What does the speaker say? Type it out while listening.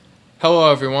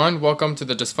Hello, everyone. Welcome to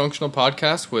the Dysfunctional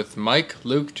Podcast with Mike,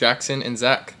 Luke, Jackson, and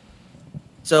Zach.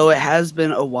 So it has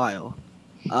been a while.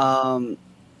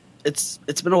 It's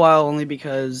been a while only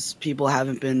because people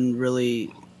haven't been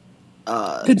really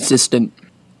Consistent.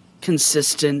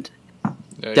 consistent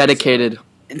Yeah, Dedicated.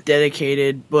 and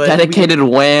dedicated. But Dedicated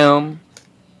wham.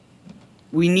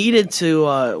 we needed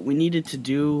to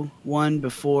do one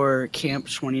before Camp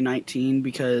 2019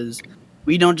 because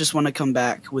we don't just want to come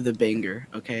back with a banger.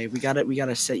 Okay, we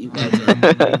gotta set you guys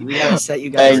up. We gotta set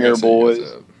you guys Banger, up. boys.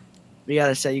 We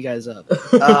gotta set you guys up.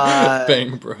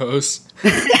 Bang bros.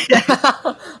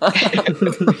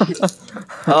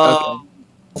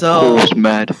 So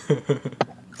mad.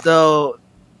 So,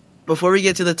 before we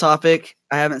get to the topic,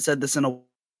 I haven't said this in a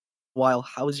while.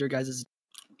 How was your guys'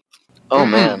 Oh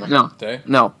man, Day?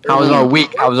 No. How was our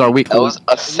week? that was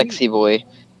a sexy boy.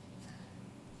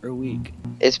 week?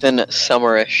 It's been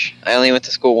summerish. I only went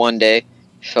to school one day.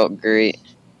 Felt great.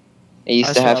 I used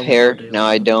I to saw have one hair. day. Now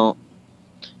I don't.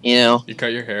 You know, You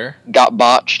cut your hair? got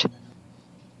botched.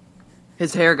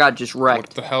 His hair got just What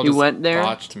wrecked. the hell He does went there.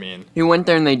 botched mean? He went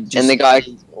there and they just And the guy,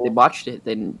 they botched it.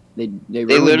 They they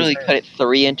ruined literally his cut it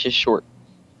 3 inches short.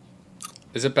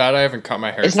 Is it bad I haven't cut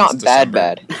my hair It's since not bad,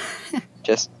 December? bad.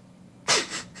 Just,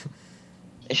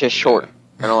 it's just short.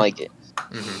 I don't like it.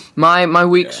 Mhm. My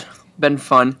week's been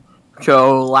fun.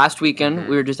 So last weekend Mhm.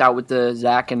 we were just out with the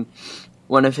Zach and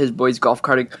one of his boys golf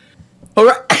carting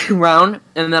around,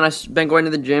 and then I've been going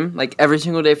to the gym like every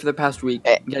single day for the past week.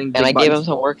 Getting And I big gave him bodies.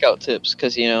 some workout tips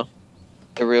because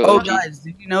the real. Oh, OG. guys,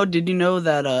 did you know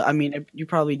that? I mean, you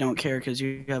probably don't care because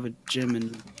you have a gym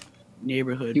in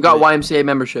neighborhood. You got but- YMCA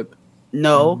membership.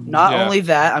 No, not Yeah. only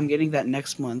that. I'm getting that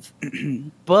next month,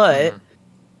 but Mhm.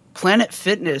 Planet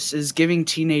Fitness is giving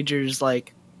teenagers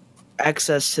like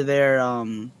access to their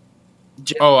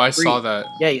gym. Oh, I free. saw that.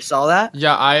 Yeah, you saw that?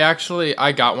 Yeah,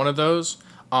 I got one of those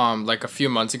like a few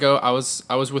months ago. I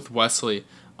was with Wesley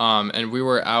and we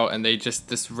were out and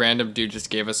this random dude just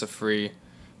gave us a free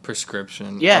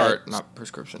prescription. Yeah. Or not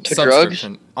prescription. To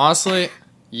subscription. Honestly,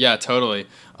 yeah, totally.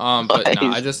 But no,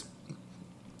 Nice.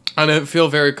 I didn't feel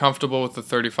very comfortable with the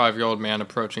 35-year-old man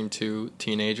approaching two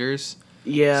teenagers.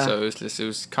 Yeah. So it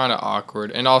was kind of awkward.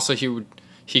 And also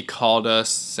he called us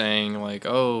saying like,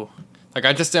 "Oh, like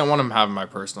I just didn't want him having my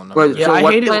personal number." Wait, Yeah, so I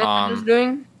what hate it. Planet Fitness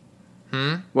doing?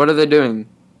 Hmm? What are they doing?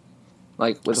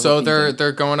 Like with the So whole thing?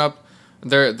 they're going up,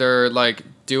 they're like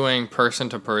doing person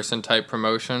to person type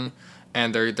promotion,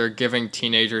 and they're giving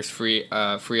teenagers free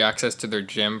access to their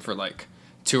gym for like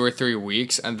 2 or 3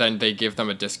 weeks, and then they give them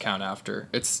a discount after.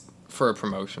 It's for a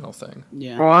promotional thing.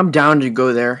 Yeah. Well, I'm down to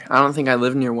go there. I don't think I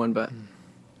live near one, but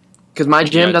because my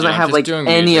gym Yeah, doesn't dude, I'm have just like doing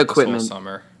any music this whole equipment.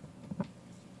 summer.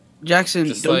 Jackson,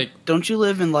 Just don't, like- don't you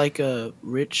live in like a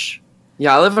rich?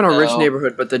 Yeah, I live in a rich No.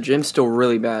 neighborhood, but the gym's still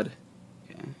really bad.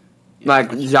 Yeah,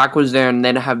 Like Zach was there, and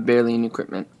they don't have barely any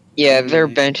equipment. Yeah, their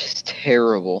bench is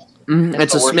terrible.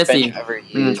 It's the a worst smithy, bench I've ever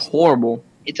and it's used. horrible.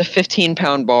 It's a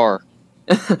 15-pound bar.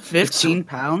 15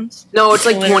 pounds? No, it's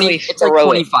like Literally 20. It's like throw it.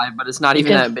 25, but it's not You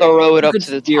even can that big. throw it You up could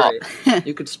to the spear top. it.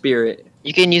 You could spear it.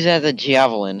 You can use it as a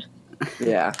javelin.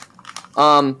 Yeah.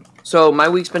 So my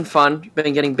week's been fun.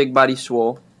 Been getting big body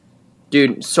swole.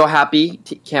 Dude, so happy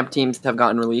camp teams have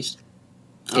gotten released.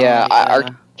 Yeah, Oh, our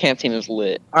camp team is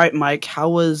lit. All right, Mike. How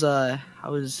was your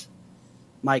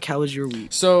week?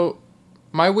 So,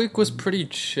 my week was pretty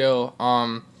chill.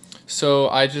 So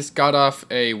I just got off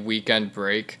a weekend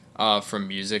break from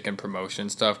music and promotion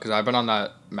stuff because I've been on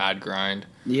that mad grind.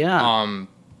 Yeah.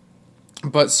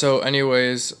 But so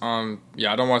anyways,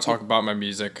 yeah, I don't want to talk about my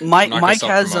music. Mike I'm not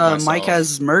gonna has self-promote Mike myself.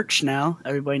 has merch now.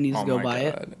 Everybody needs Oh to go my buy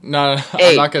it. God. No, Hey.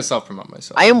 I'm not gonna self promote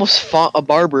myself. I almost fought a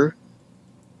barber.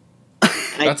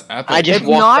 That's epic. I just It's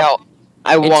walked not- out.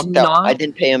 I it's walked out. not- I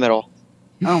didn't pay him at all.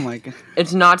 Oh my god,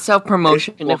 It's not self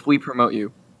promotion if we promote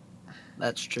you.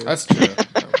 that's true. That's true.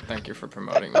 Thank you for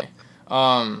promoting me.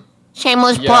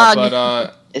 Shameless Yeah,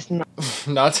 but It's not.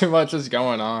 not too much is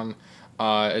going on.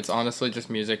 It's honestly just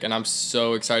music, and I'm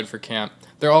so excited for camp.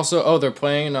 They're also they're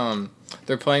playing my song.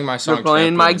 They're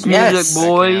playing Trampoline. Mike's Yes. music,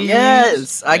 boys.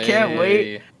 Yes, I can't wait.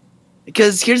 Hey.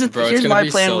 Because here's Bro, it's here's gonna my be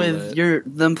plan so with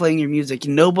lit. them playing your music.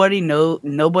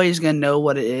 Nobody's gonna know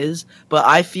what it is, but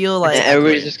I feel like And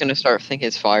everybody's just gonna start thinking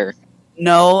it's fire.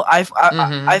 no,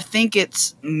 Mhm. I think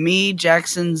it's me,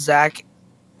 Jackson, Zach.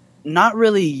 Not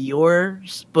really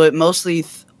yours, but mostly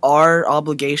our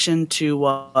obligation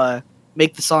to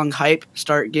make the song hype,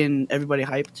 start getting everybody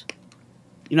hyped.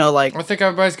 You know, like I think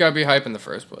everybody's gotta be hype in the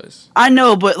first place. I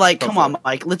know, but like, come on, Hopefully.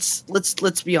 Mike.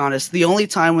 Let's be honest. The only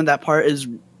time when that part is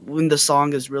when the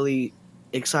song is really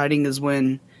exciting is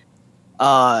when,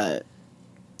 The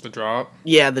drop.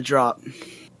 yeah, the drop.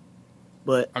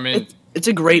 but I mean, it's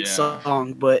a great yeah.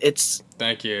 song. But it's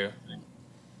Thank you.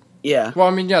 yeah, Well,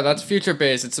 I mean, yeah, that's future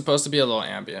based. It's supposed to be a little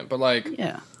ambient, but like,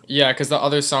 yeah, yeah, because the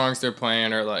other songs they're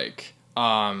playing are like,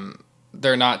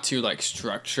 they're not too like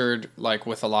structured, like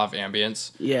with a lot of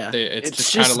ambience. yeah. It's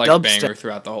just kind of like dubstep. banger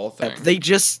throughout the whole thing. They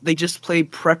just play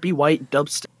preppy white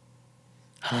dubstep.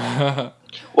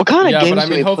 What kind of Yeah, games but I do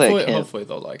mean, we play? hopefully, at camp? hopefully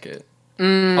they'll like it. A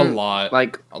Mm, lot,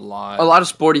 like a lot. a lot of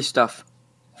sporty stuff.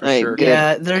 For Right, sure. good.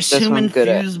 Yeah, there's That's what I'm human good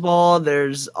at. fuseball,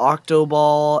 there's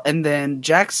octoball, and then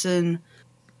Jackson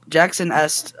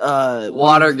asked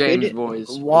Water Wait, games, it- boys.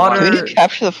 Water- Can we just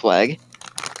capture the flag?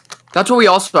 That's what we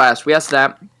also asked. We asked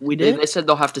that. we They, did. they said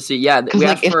they'll have to see. Yeah, Because we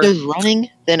like asked if for there's running,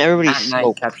 then at everybody's night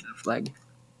smoked. capture the flag.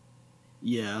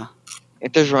 Yeah,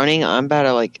 If there's running, I'm about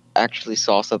to like actually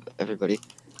sauce up everybody.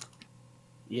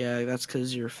 yeah, that's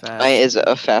because you're fast. I is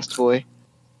a fast boy.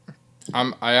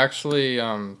 I actually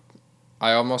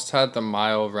I almost had the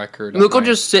mile record. Luke will my-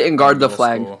 just sit and guard the middle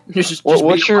flag. school.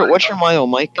 What's be your quiet. mile,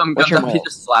 Mike? What's your He mile?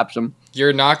 just slaps him.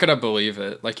 You're not gonna believe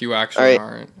it. Like you actually Alright.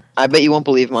 aren't. I bet you won't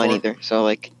believe mine Four. either. So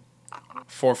like,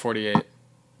 4:48.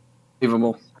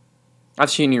 Believable. I've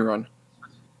seen you run.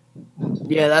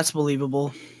 Yeah, that's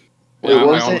believable. wait, Yeah, what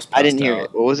I was it? almost I didn't passed hear out.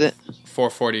 it. What was it?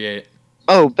 4:48.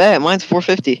 Oh, bet mine's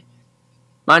 450.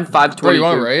 Mine Bro, you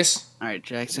want to 5:22. race? All right,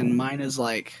 Jackson, mine is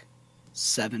like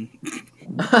 7.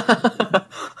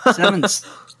 7's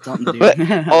something, dude.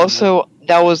 But also,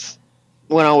 that was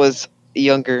when I was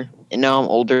younger, and now I'm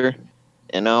older,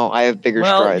 and now I have bigger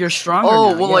well, strides. you're stronger.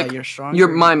 Oh, now. well, yeah, like, you're stronger. Your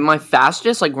my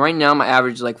fastest, like right now, my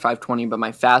average is like 5:20, but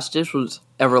my fastest was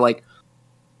ever like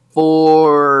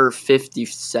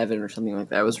 4:57 or something like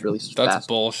that. It was really That's fast.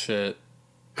 bullshit.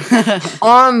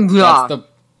 On That's block. the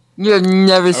You've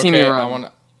never seen me okay. run.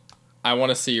 I want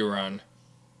to see you run.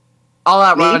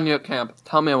 I'll Me? outrun you at camp.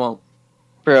 Tell me I won't.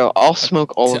 Bro, I'll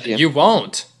smoke all of you. You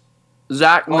won't.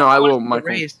 Zach, no, I will, Michael.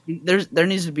 Race. There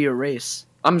needs to be a race.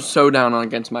 I'm so down on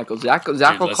against Michael. Zach Dude,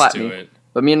 will let's clap do me, it.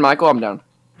 but me and Michael, I'm down.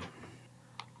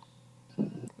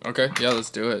 Okay, yeah, let's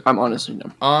do it. I'm honestly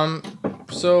down.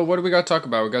 So what do we got to talk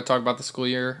about? We got to talk about the school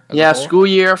year. As Yeah, a whole? school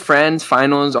year, friends,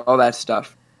 finals, all that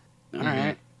stuff. All Mhm.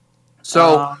 right.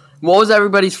 So, what was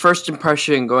everybody's first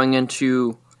impression going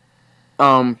into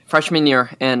freshman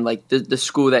year and like the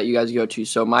school that you guys go to?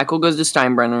 So Michael goes to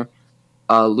Steinbrenner,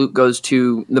 Luke goes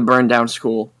to the burned down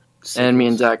school, and me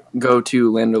and Zach go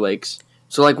to Lander Lakes.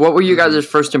 So like, what were you guys'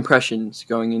 first impressions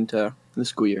going into the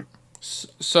school year?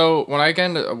 So when I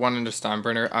went into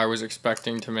Steinbrenner, I was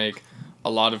expecting to make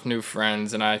a lot of new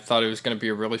friends, and I thought it was going to be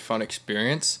a really fun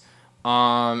experience.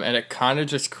 And it kind of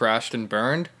just crashed and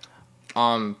burned.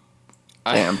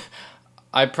 Damn.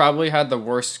 I probably had the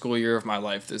worst school year of my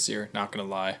life this year. Not gonna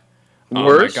lie.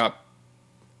 Worst? I got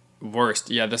worst.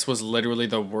 Yeah, this was literally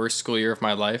the worst school year of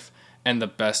my life and the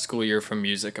best school year for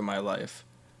music in my life.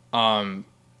 I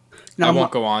Now,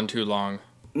 won't go on too long.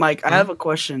 Mike, I have a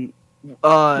question.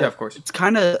 Yeah, of course. It's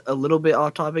kind of a little bit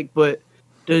off topic, but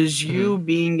does you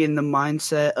being in the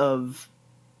mindset of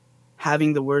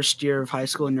having the worst year of high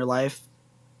school in your life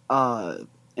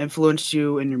influence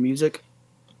you in your music?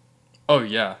 Oh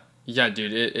yeah, yeah,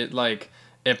 dude. It like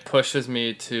it pushes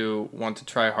me to want to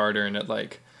try harder, and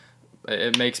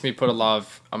it makes me put a lot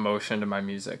of emotion to my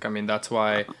music. I mean, that's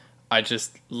why I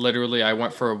just literally I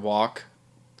went for a walk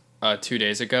 2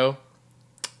 days ago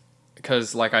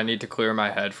because like I need to clear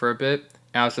my head for a bit,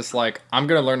 and I was just like, I'm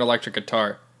gonna learn electric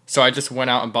guitar. So I just went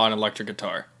out and bought an electric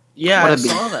guitar. Yeah, What I a beat.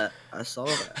 saw that. I saw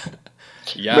that.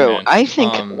 Yeah, Bro, man. I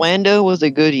think Lando was a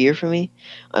good year for me.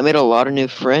 I made a lot of new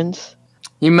friends.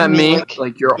 You met I mean, me,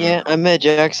 like you're. Yeah, I met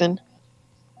Jackson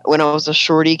when I was a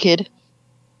shorty kid.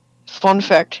 Fun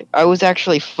fact, I was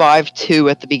actually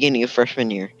 5'2" at the beginning of freshman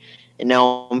year, and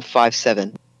now I'm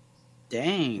 5'7".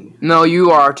 Dang. No, you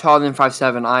are taller than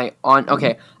 5'7".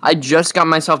 Okay. I just got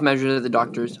myself measured at the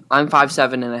doctor's. I'm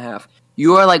 5'7.5".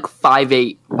 You are like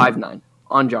 5'8", 5'9"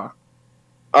 on jaw.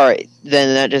 Alright,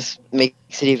 then that just makes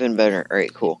it even better.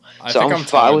 Alright, cool. I So think I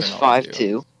taller was than all of you.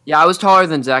 5'2". Yeah, I was taller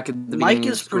than Zach at the Mike beginning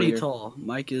of is the school pretty year. tall.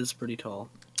 Mike is pretty tall.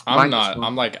 I'm Mike is not. small.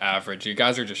 I'm like average. You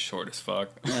guys are just short as fuck.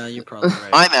 Yeah, you're probably right.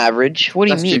 I'm average. What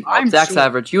do That's you mean? true. I'm Zach's short.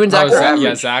 average. You and Oh, Zach are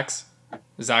average. yeah,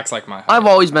 Zach's like my height. I've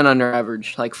always been under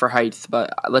average, like for height,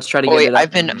 but let's try to Oh, get wait, it up.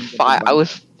 I've been I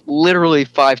was literally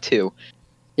 5'2".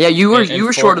 Yeah, you were And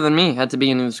for- shorter than me at the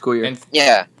beginning of the school year. And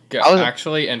Yeah. I was-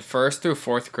 actually in 1st through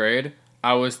 4th grade,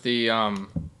 I was the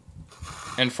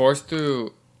in 4th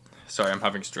through. Sorry, I'm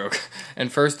having a stroke. In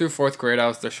 1st through 4th grade, I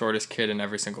was the shortest kid in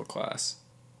every single class.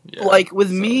 Yeah, Like with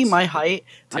so me, it's- my height,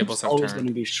 I'm tables just have always turned.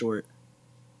 gonna be short.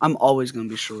 I'm always gonna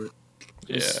be short.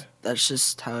 Yeah. That's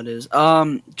just how it is.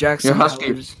 Jackson. You're husky.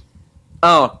 how was-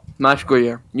 Oh, My school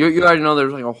year. You already know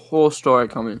there's like a whole story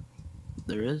coming.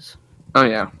 There is. Oh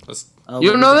yeah. Oh,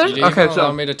 You don't know You this? didn't Okay, even allow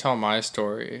so me to tell my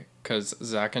story because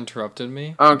Zach interrupted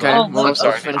me. okay. Oh, Well, I'm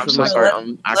sorry. let's finish I'm with so Michael. sorry.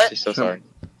 I'm actually so sorry.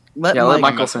 Let Yeah, let I'm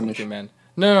Mike. Michael messing with finish. you, man.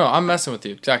 No, I'm messing with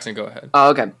you. Jackson, go ahead. Oh,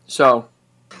 okay. So,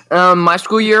 my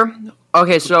school year.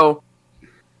 Okay, so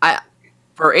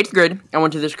for 8th grade, I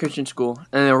went to this Christian school,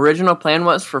 and the original plan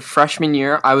was for freshman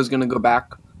year, I was gonna go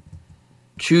back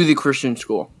to the Christian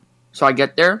school. So I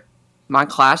get there, my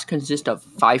class consists of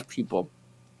 5 people,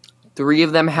 3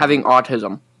 of them having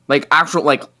autism, like actual,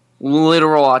 like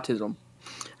literal autism.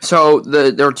 So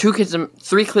there were 3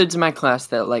 kids in my class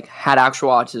that like had actual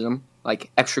autism, like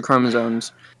extra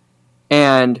chromosomes,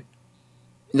 and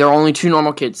there are only 2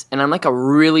 normal kids, and I'm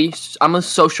a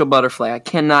social butterfly. I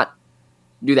cannot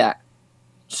do that.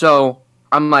 So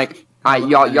I'm like,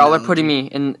 y'all are putting me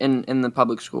in the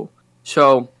public school.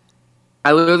 So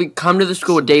I literally come to the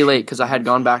school a day late because I had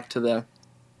gone back to the.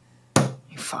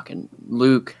 You fucking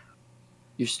Luke,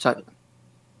 you're stuck.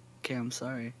 Okay, I'm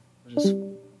sorry.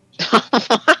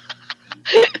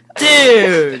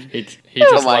 Dude, He just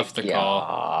Oh my left the call.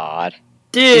 God.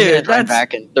 dude, Right that's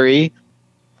back in 3,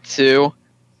 2,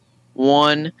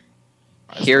 1.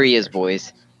 Here he is,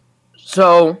 boys.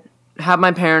 So have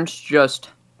my parents just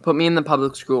put me in the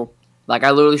public school. Like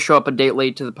I literally show up a date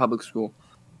late to the public school,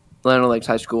 Lano Lakes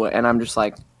High School, and I'm just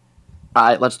like, all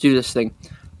right, let's do this thing.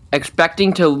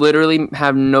 Expecting to literally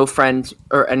have no friends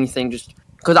or anything, just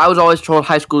because I was always told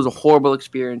high school is a horrible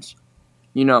experience.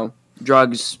 You know,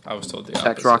 drugs, I was told the sex,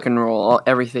 opposite. rock and roll,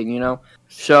 everything, you know?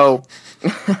 So,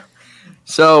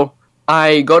 so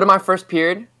I go to my first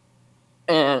period,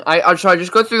 and I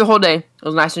just go through the whole day. It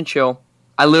was nice and chill.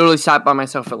 I literally sat by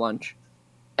myself at lunch.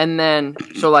 And then,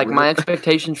 so, like, my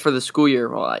expectations for the school year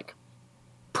were, like,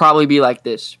 probably be like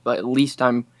this, but at least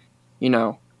I'm, you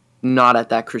know, not at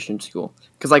that Christian school.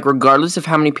 Because, like, regardless of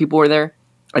how many people were there,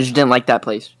 I just didn't like that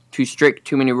place. Too strict,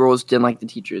 too many rules, didn't like the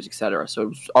teachers, etc. So it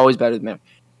was always better than me.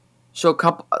 So a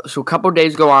couple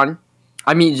days go on.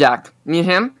 I meet Zach. Me and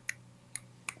him,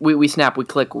 we snap, we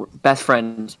click, we're best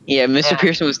friends. Yeah, Mr.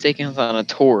 Pearson was taking us on a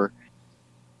tour,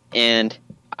 and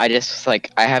I just was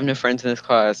like, I have no friends in this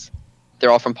class. They're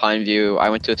all from Pineview. I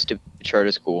went to a stupid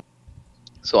charter school.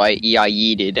 So I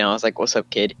yeeted, and I was like, what's up,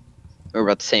 kid? We're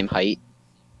about the same height.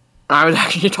 I was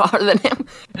actually taller than him.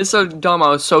 It's so dumb. I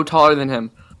was so taller than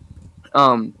him.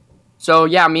 So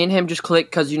yeah, me and him just click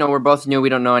because, you know, we're both new. We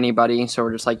don't know anybody. So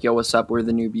we're just like, yo, what's up? We're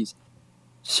the newbies.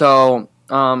 So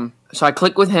I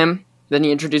click with him. Then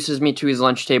he introduces me to his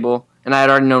lunch table. And I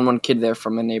had already known one kid there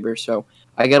from a neighbor. So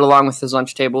I get along with his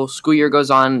lunch table. School year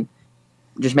goes on.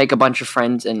 Just make a bunch of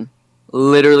friends. And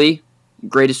literally,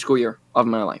 greatest school year of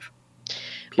my life.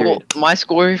 Period. Well, my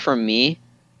school year for me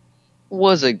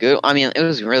was it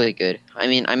was really good. I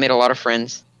mean, I made a lot of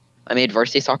friends. I made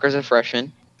varsity soccer as a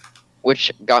freshman,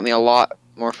 which got me a lot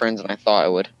more friends than I thought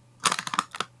it would.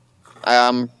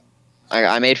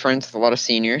 I made friends with a lot of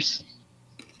seniors.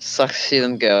 Sucks to see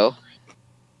them go.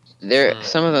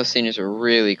 Some of those seniors were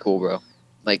really cool, bro.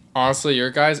 Like, Honestly, your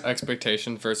guys'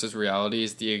 expectation versus reality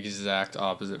is the exact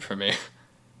opposite for me.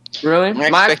 Really?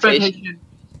 My expectation-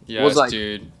 Yes, like-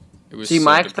 dude. It was See, so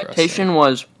my depressing. expectation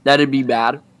was that it'd be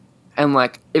bad. And,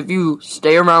 like, if you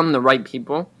stay around the right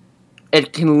people,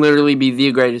 it can literally be the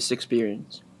greatest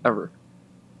experience ever.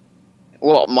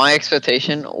 well, my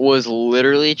expectation was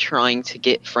literally trying to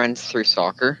get friends through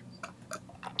soccer.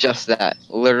 Just that.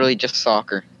 Literally just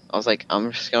soccer. I was like,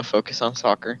 I'm just going to focus on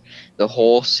soccer the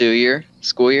whole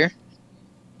school year.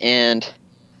 And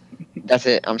that's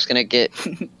it. I'm just going to get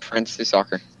friends through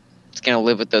soccer. Just going to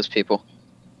live with those people.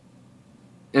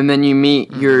 And then you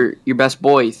meet your best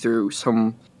boy through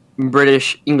some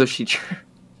British English teacher.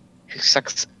 Who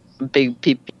sucks big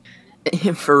pee.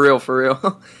 For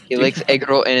real. He likes egg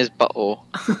roll in his butthole.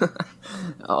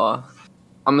 I'm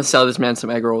gonna sell this man some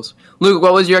egg rolls. Luke,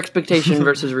 what was your expectation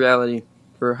versus reality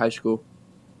for high school?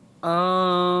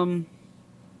 I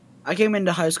came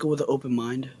into high school with an open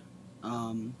mind.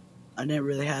 I didn't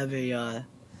really have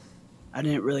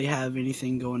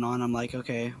anything going on. I'm like,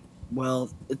 okay, well,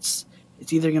 it's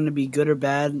either gonna be good or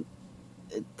bad.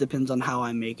 It depends on how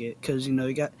I make it, because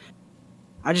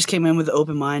I just came in with an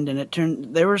open mind, and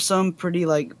there were some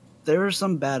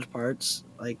bad parts,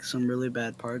 like some really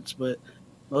bad parts, but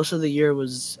most of the year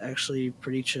was actually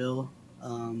pretty chill.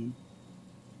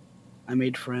 I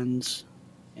made friends,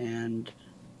 and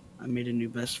I made a new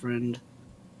best friend,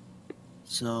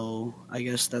 so I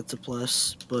guess that's a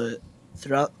plus. But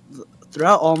throughout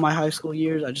all my high school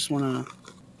years,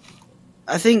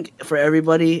 I think for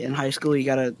everybody in high school, you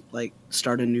gotta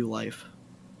start a new life.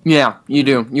 Yeah, you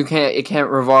do. It can't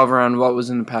revolve around what was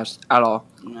in the past at all.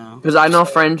 No. Because I know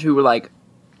friends who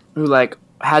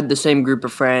had the same group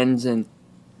of friends and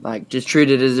like just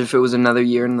treated it as if it was another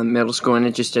year in the middle school, and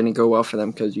it just didn't go well for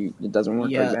them because it doesn't work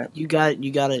like Yeah, that. you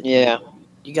gotta Yeah.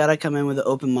 you gotta come in with an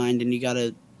open mind, and you have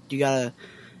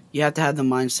to have the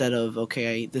mindset of,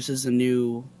 okay, this is a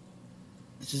new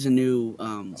It's a new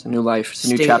life. It's a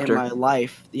new state chapter. in my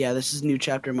life. Yeah, this is a new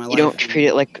chapter in my life. You don't treat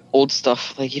it like old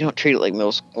stuff. Like, you don't treat it like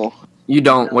middle school. You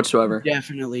don't whatsoever.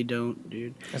 Definitely don't,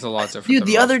 dude. It's a lot different. Dude, than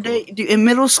the middle other school. day, dude, in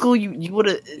middle school, you would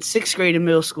have, 6th grade in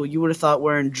middle school, you would have thought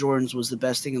wearing Jordans was the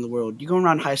best thing in the world. You go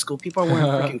around high school, people are wearing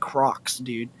freaking Crocs,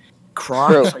 dude.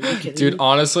 Crocs? Are you kidding Dude, me?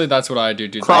 honestly, that's what I do,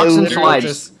 dude. Crocs and People slides.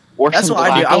 just- Or That's some what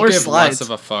I do. black- I wear People give slides. less of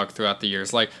a fuck throughout the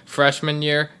years. Like freshman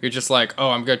year, you're just like, oh,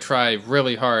 I'm gonna try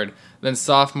really hard. Then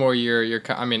sophomore year,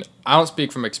 I mean, I don't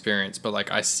speak from experience, but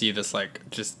like I see this like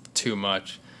just too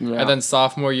much. Yeah. And then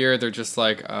sophomore year, they're just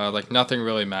like nothing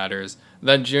really matters.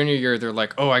 Then junior year, they're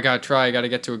like, oh, I gotta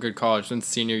get to a good college. Then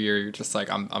senior year, you're just like,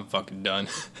 I'm fucking done.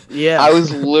 Yeah. I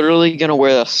was literally gonna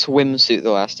wear a swimsuit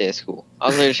the last day of school. I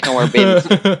was literally just gonna wear a bathing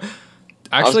suit.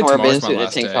 Actually, I was gonna wear a tomorrow's my bathing suit and a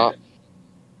last tank day. top.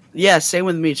 Yeah, same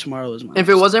with me. Tomorrow is my If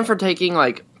it wasn't for taking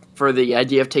for the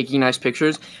idea of taking nice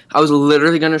pictures, I was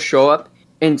literally gonna show up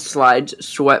in slides,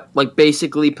 sweat, like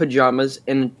basically pajamas,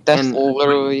 and That's and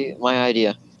literally my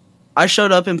idea. I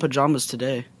showed up in pajamas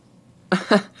today.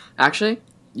 actually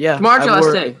Yeah. tomorrow's I your last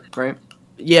wore- day, right?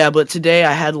 Yeah, but today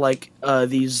I had like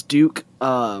these Duke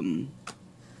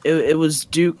it was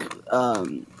Duke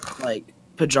like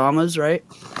pajamas, right?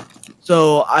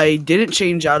 So I didn't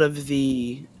change out of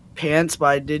the pants, but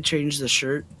I did change the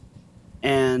shirt,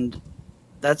 and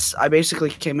I basically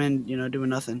came in, doing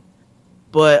nothing.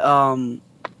 But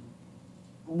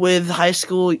with high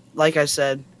school, like I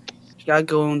said, you gotta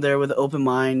go in there with an open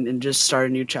mind and just start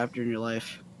a new chapter in your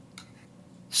life.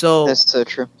 So That's so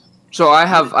true. So I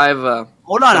have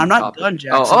hold on, I'm not topic. done,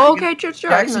 Jackson. Oh, okay,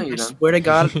 sure. I Jackson, know you're I done.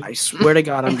 swear to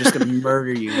God, I'm just gonna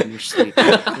murder you in your sleep.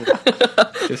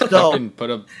 Just So- fucking put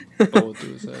a bullet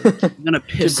through his head. I'm gonna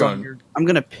piss Keep on going. your. I'm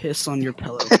gonna piss on your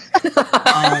pillow.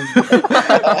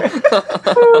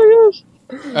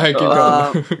 Alright, keep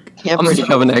Uh, going. Can't I'm gonna predict-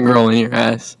 shove an egg roll in your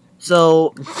ass.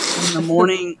 So in the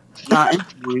morning, not in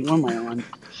the morning. What am I on?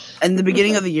 In the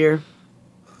beginning of the year,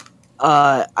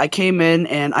 I came in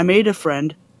and I made a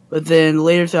friend, but then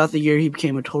later throughout the year, he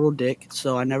became a total dick.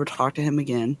 So I never talked to him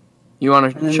again. You want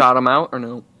And to then- shout him out or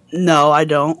no? No, I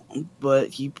don't. But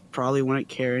he probably wouldn't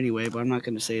care anyway. But I'm not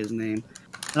gonna say his name.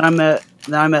 Then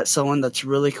I met someone that's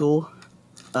really cool.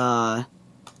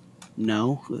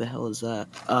 No, who the hell is that?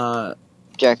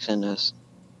 Jackson knows.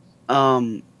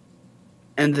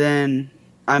 And then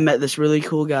I met this really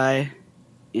cool guy,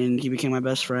 and he became my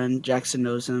best friend. Jackson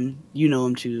knows him. You know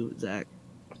him too, Zach.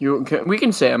 We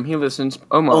can say him. He listens.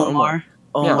 Omar. Omar.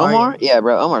 Yeah, Omar? Yeah,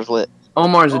 bro. Omar's lit.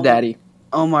 Omar's a Omar. daddy.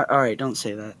 Omar. All right, don't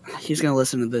say that. He's gonna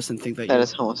listen to this and think that That you're.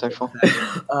 is homosexual.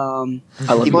 Um,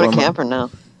 I love You you, going to Omar. camp or no?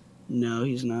 no,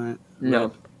 he's not.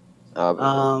 No.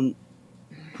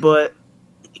 But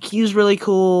he's really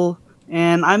cool,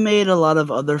 and I made a lot of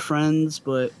other friends.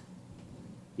 But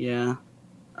yeah,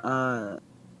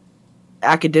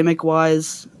 academic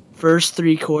wise, first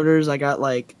 3 quarters I got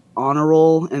like honor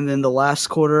roll, and then the last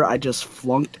quarter I just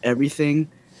flunked everything,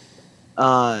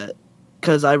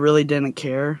 because I really didn't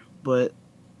care. But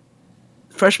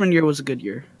freshman year was a good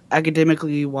year,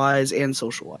 academically wise and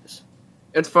social wise.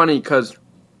 It's funny because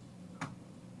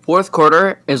fourth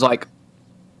quarter is like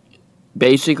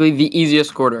basically the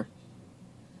easiest quarter.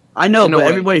 I know, In a but way,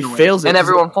 everybody in a way. fails it, And 'cause-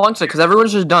 everyone flunks it because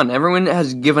everyone's just done. Everyone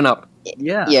has given up.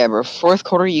 Yeah. Yeah, bro. Fourth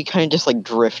quarter, you kind of just like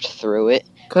drift through it.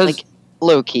 Because Like,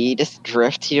 low key, you just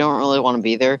drift. You don't really want to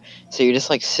be there. So you just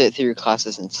like sit through your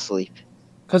classes and sleep.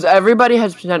 everybody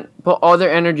has put all their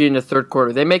energy into third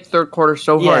quarter. They make third quarter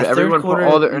so Yeah, hard. third Everyone quarter,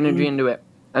 put all their energy mhm. into it.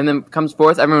 And then comes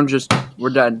fourth, everyone's just, we're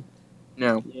done.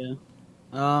 No.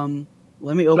 Yeah.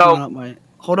 Let me open So- up my.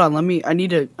 Hold on. I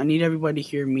need everybody to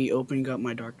hear me opening up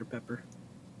my Dr Pepper.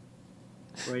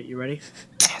 Right, you ready?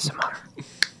 ASMR.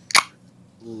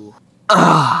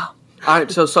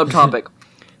 Alright, so subtopic.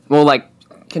 We'll like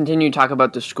continue to talk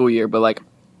about the school year, but like,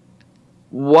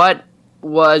 what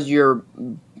was your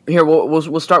here?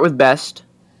 We'll start with best.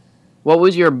 What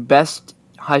was your best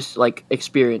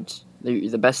experience?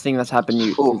 The best thing that's happened to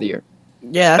you through the year,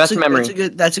 Yeah, Best memory.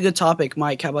 That's a good topic,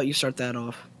 Mike. How about you start that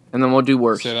off? and then we'll do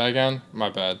worst. Say that again? My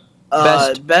bad.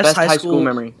 Best high school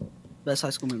memory Best high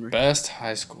school memory. Best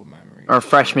high school memory. or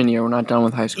freshman year. We're not done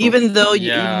with high school. Even though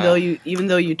Yeah.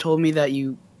 you told me that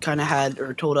you kind of had,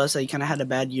 or told us that you kind of had a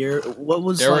bad year. What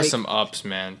was There like? were some ups,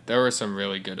 man. There were some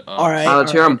really good ups. All right.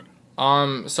 let's hear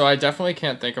 'em. So I definitely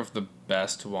can't think of the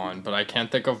best one, but I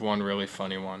can't think of one really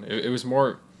funny one. It was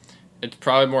more. It's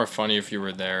probably more funny if you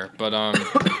were there, but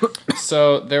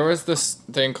so there was this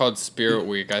thing called Spirit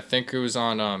Week. I think it was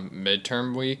on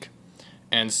midterm week,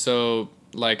 and so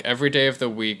like every day of the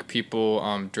week,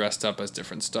 people dressed up as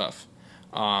different stuff,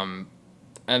 and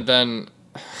then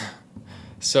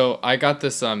so I got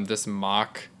this this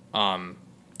mock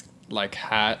like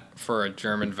hat for a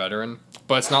German veteran,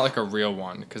 but it's not like a real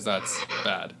one because that's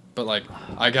bad. But like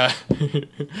I got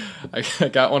I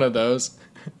got one of those.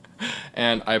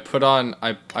 And I put on,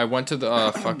 I went to the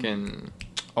a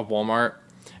Walmart,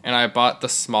 and I bought the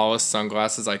smallest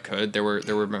sunglasses I could. They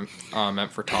were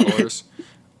meant for toddlers.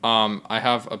 I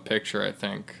have a picture, I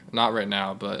think, not right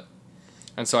now, but,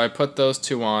 and so I put those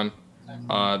two on,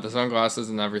 the sunglasses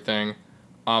and everything.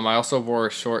 I also wore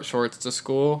short shorts to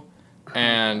school,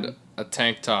 and a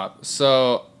tank top.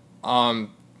 So, I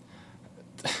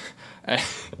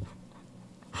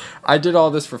did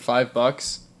all this for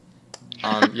 $5.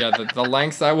 Yeah, the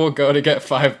lengths I will go to get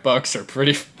 $5 are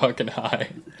pretty fucking high.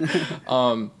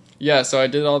 Yeah, so I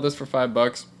did all this for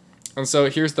 $5, and so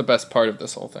here's the best part of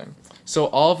this whole thing. So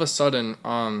all of a sudden,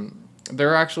 there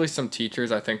are actually some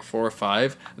teachers, I think 4 or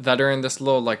 5, that are in this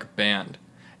little like band,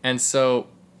 and so,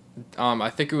 I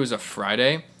think it was a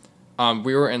Friday.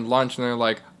 We were in lunch, and they're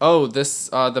like, "Oh,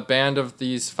 the band of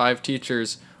these 5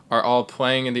 teachers are all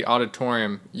playing in the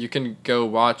auditorium. You can go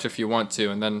watch if you want to,"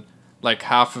 and then. Like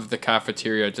half of the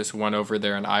cafeteria just went over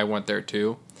there, and I went there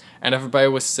too. And everybody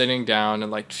was sitting down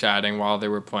and like chatting while they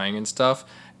were playing and stuff.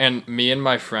 And me and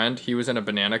my friend, he was in a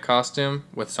banana costume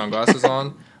with sunglasses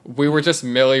on. We were just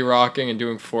Millie rocking and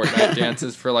doing Fortnite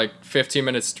dances for like 15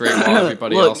 minutes straight while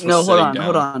everybody else was sitting down.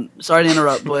 Hold on. Sorry to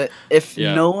interrupt, but if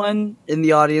Yeah. no one in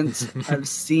the audience has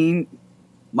seen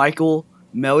Michael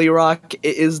Melly Rock,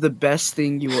 it is the best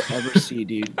thing you will ever see,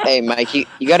 dude. Hey, Mike, you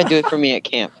got to do it for me at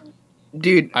camp.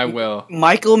 Dude, I will.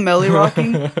 Michael Melly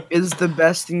Rocking is the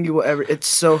best thing you will ever. It's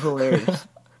so hilarious.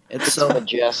 It's so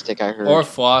Majestic, I heard. Or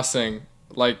flossing.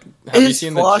 Like, have you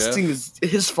seen the GIF?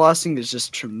 His flossing is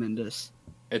just tremendous.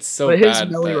 It's so But his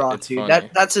bad Melly that Rock, it's dude, funny.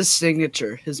 that's his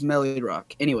signature. His Melly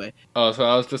Rock. Anyway, Oh, so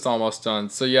I was just almost done.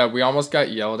 So yeah, we almost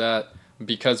got yelled at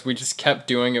because we just kept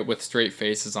doing it with straight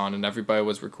faces on, and everybody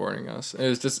was recording us.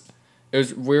 We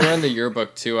were in the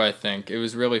yearbook too, I think. It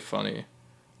was really funny.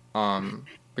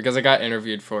 Because I got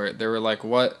interviewed for it. They were like,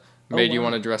 "What made you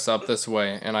want to dress up this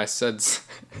way?" And I said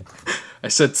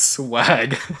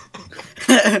swag.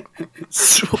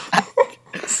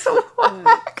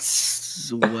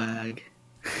 Swag.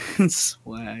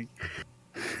 Swag.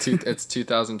 It's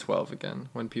 2012 again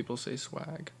when people say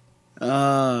swag.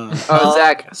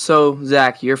 Zach. So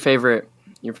Zach, your favorite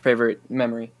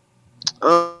memory?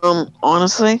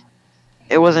 Honestly,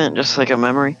 it wasn't just like a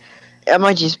memory. It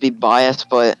might just be biased,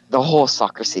 but the whole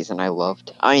soccer season I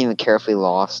loved. I don't even care if we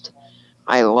lost.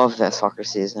 I love that soccer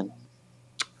season.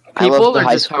 I love the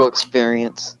high school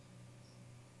experience.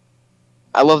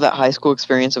 I love that high school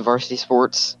experience of varsity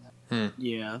sports.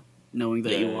 Yeah, knowing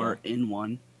that you are in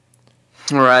one.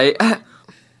 Right.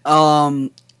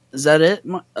 Is that it,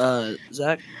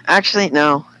 Zach? Actually,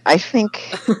 no. I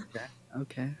think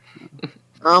Okay.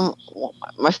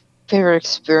 my favorite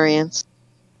experience.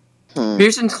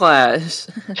 Pearson's class.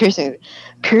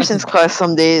 Pearson's class.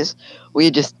 Some days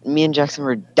me and Jackson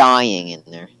were dying in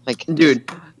there. Like, Dude,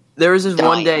 there was this dying.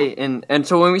 one day, and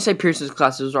so when we say Pearson's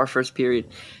class, it was our first period.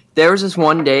 There was this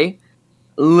one day,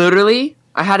 literally,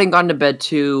 I hadn't gone to bed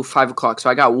till 5 o'clock, so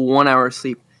I got 1 hour of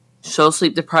sleep. So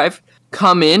sleep deprived.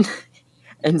 Come in,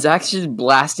 and Zach's just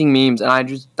blasting memes, and I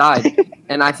just died.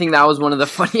 And I think that was one of the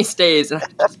funniest days, and I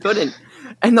just couldn't.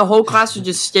 And the whole class was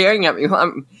just staring at me while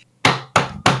I'm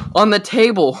on the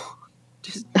table,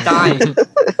 just dying.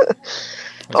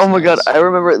 Oh my god, I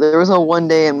remember there was one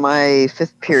day in my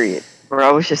 5th period where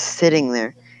I was just sitting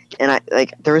there, and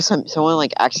there was someone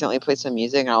like accidentally played some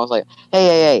music, and I was like,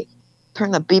 hey,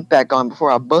 turn the beat back on before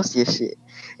I bust your shit.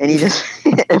 And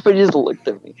everybody just looked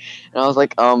at me, and I was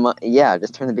like, yeah,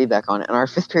 just turn the beat back on. And our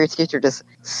 5th period teacher just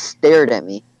stared at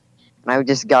me, and I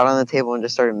just got on the table and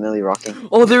just started Millie rocking.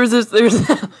 Oh, there was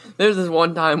this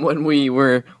one time when we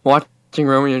were watching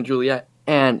Romeo and Juliet,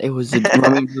 and it was the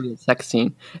Romeo and Juliet sex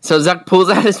scene. So Zach pulls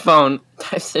out his phone,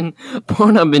 types in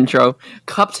Pornhub intro,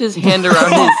 cups his hand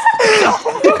around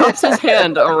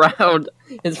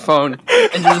his phone,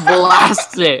 and just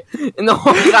blasts it. And the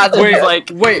whole class was like,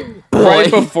 wait, boy.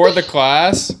 right before the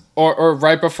class or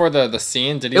right before the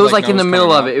scene? Did he? It was like know in the was middle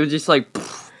coming of up? it. It was just like,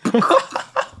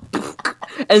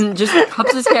 and just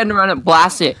cups his hand around it,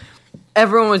 blasts it.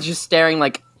 Everyone was just staring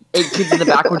like 8 kids in the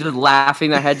back were just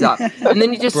laughing their heads off. And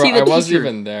then you just Bro, see the I wasn't teacher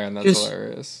even there, and that's just-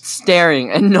 hilarious.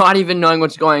 staring and not even knowing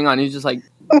what's going on. He's just like,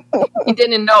 he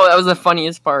didn't know. That was the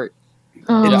funniest part.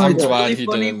 Oh, Yeah, I'm It's glad really he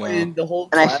funny didn't know. when the whole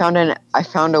And I class-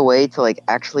 found a way to like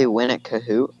actually win at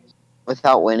Kahoot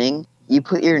without winning. You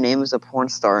put your name as a porn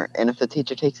star, and if the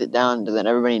teacher takes it down, then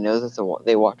everybody knows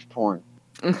they watch porn.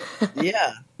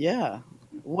 Yeah.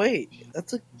 Wait,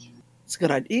 that's a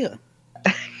good idea.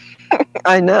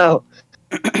 I know.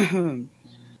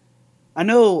 I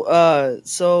know.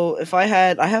 So if I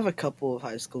have a couple of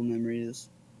high school memories.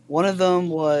 One of them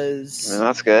was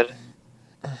That's good.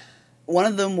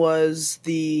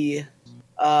 the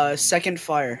second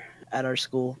fire at our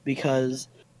school because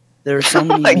there were so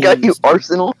many. I got you, memes.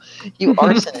 Arsenal. You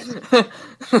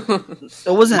arsonist.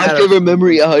 It wasn't. My at our- favorite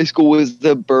memory of high school was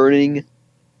the burning.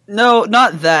 No,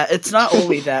 not that. It's not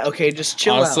only that. Okay, just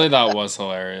chill Honestly, out. that was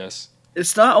hilarious.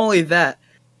 It's not only that.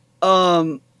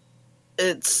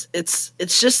 It's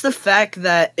just the fact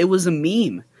that it was a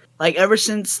meme. Like ever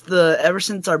since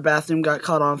our bathroom got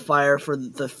caught on fire for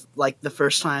the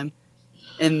first time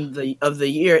in the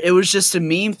year, it was just a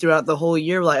meme throughout the whole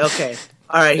year. Like, okay,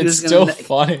 all right, It's who's still gonna?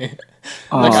 funny.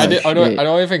 Oh, Like I shit.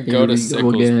 don't even go to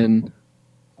Sickles. Again.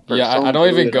 Yeah, I Don't don't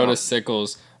do even it go all. to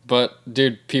Sickles. But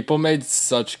dude, people made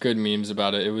such good memes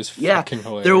about it. It was Yeah, fucking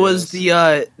hilarious.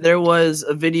 there was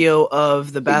a video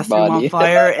of the bathroom body. on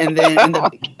fire, and then in Oh the,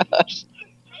 my gosh.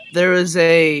 there was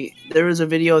a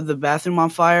video of the bathroom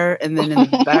on fire, and then in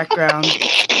the background.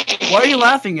 What are you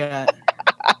laughing at?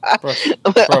 Bro,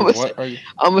 I'm what are you?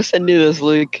 gonna send you this,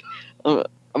 Luke. I'm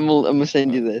gonna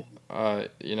send you this.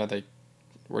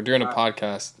 We're doing a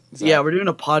podcast. Zach. Yeah, we're doing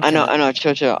a podcast. I know,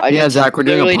 chill. Yeah, Zach, we're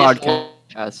doing a literally just- podcast.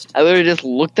 I literally just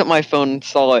looked at my phone and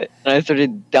saw it, and I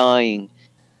started dying.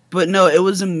 But no, it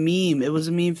was a meme. It was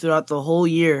a meme throughout the whole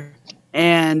year.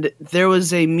 And there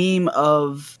was a meme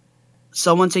of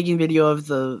someone taking video of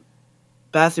the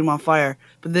bathroom on fire,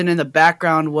 but then in the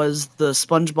background was the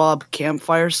SpongeBob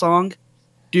campfire song.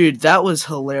 Dude, that was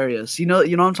hilarious. You know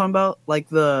what I'm talking about? Like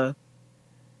the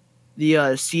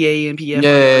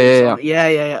CAMPF.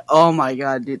 Yeah. Oh my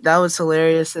god, dude. That was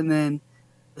hilarious. And then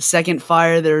the second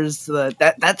fire, there's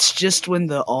that's just when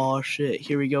the oh shit,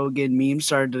 here we go again meme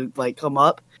started to like come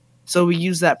up. So we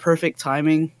used that perfect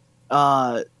timing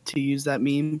to use that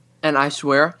meme. And I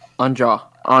swear, on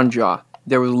jaw,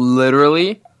 there was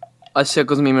literally a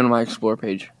Sickles meme on my Explore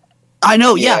page. I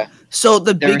know, Yeah. yeah. So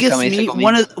the There were so biggest many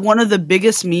meme, sickle one of the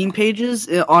biggest meme pages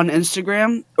on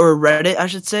Instagram or Reddit, I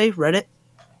should say, Reddit,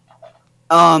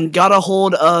 got a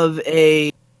hold of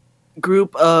a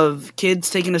group of kids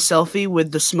taking a selfie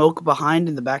with the smoke behind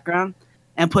in the background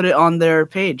and put it on their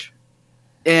page.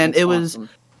 And That's it was awesome.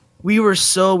 we were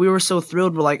so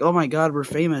thrilled. We're like, oh my god, we're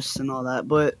famous and all that.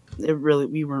 But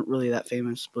we weren't really that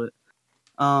famous. But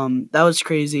that was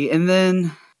crazy. And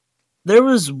then there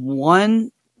was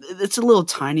one. It's a little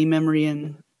tiny memory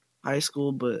in high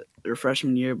school, or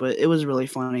freshman year, but it was really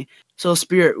funny. So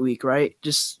Spirit Week, right?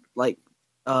 Just like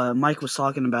Mike was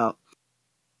talking about.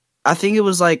 I think it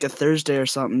was like a Thursday or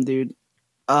something, dude.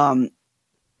 The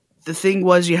thing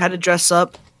was you had to dress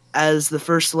up as the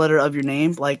first letter of your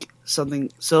name, like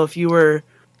something. So if you were,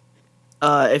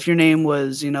 if your name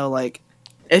was, like,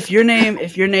 if your name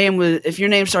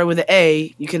started with an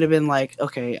A, you could have been like,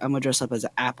 okay, I'm gonna dress up as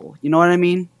an apple. You know what I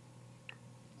mean?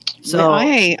 So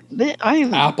I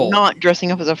am Apple. not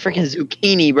dressing up as a freaking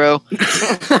zucchini, bro.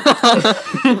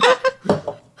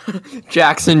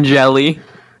 Jackson Jelly.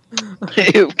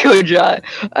 Good job.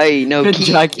 I know Good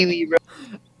job. kiwi, bro.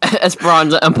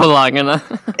 Esperanza and Pelagana.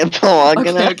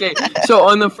 Okay. Okay. So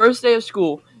on the first day of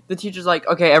school, the teacher's like,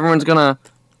 okay, we're gonna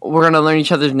learn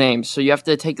each other's names. So you have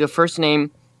to take the first letter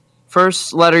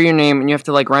of your name, and you have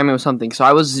to like rhyme it with something. So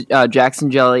I was Jackson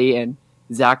Jelly, and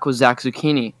Zach was Zach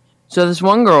Zucchini. So this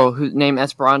one girl who named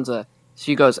Esperanza,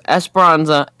 she goes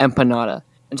Esperanza Empanada.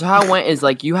 And so how it went is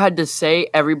like you had to say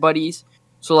everybody's.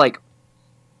 So like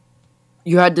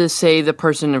you had to say the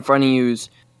person in front of you's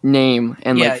name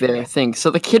and Yeah, like their yeah. thing.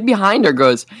 So the kid behind her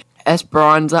goes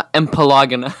Esperanza and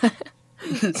Pelagana.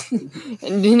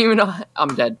 And didn't even know.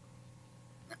 I'm dead.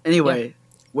 anyway,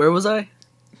 where was I?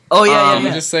 Oh yeah, You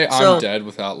just say I'm So- dead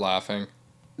without laughing.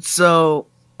 So,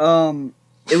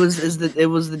 it was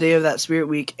the day of that Spirit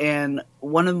Week, and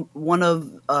one of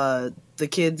the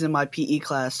kids in my PE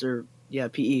class,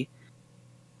 PE.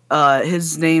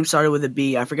 His name started with a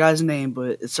B. I forgot his name,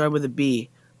 but it started with a B.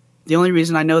 The only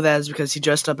reason I know that is because he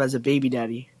dressed up as a baby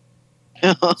daddy.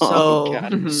 Oh,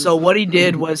 God. So what he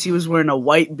did was he was wearing a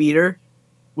white beater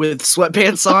with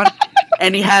sweatpants on,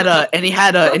 and he had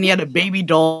a baby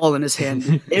doll in his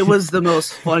hand. It was the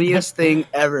most funniest thing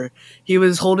ever. He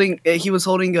was holding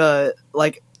a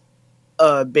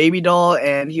baby doll,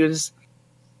 and he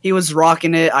was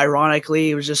rocking it. Ironically,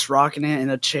 he was just rocking it in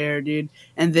a chair, dude.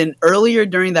 And then earlier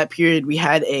during that period, we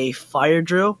had a fire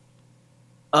drill,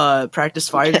 practice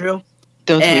fire drill.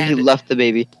 Don't tell me he left the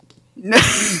baby.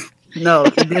 No,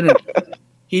 he didn't.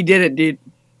 He didn't, dude.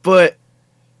 But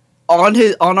on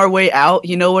our way out,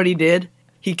 you know what he did?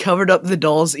 He covered up the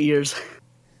doll's ears.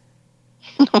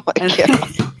 Oh my god.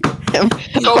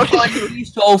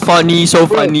 So funny.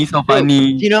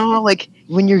 Do you know how, like,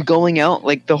 when you're going out,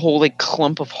 like, the whole, like,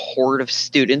 clump of horde of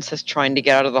students that's trying to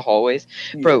get out of the hallways?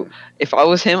 Bro, if I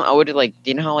was him, I would, like,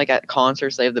 do you know how, like, at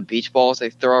concerts they have the beach balls they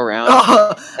throw around?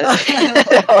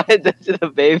 I would do to the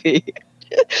baby.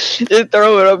 Just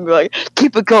throw it up and be like,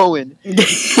 keep it going.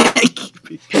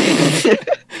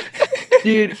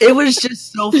 Dude, it was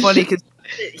just so funny because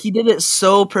he did it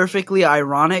so perfectly,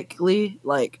 ironically.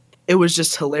 Like, it was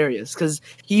just hilarious because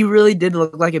he really did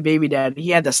look like a baby dad.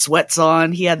 He had the sweats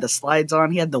on, he had the slides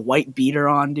on, he had the white beater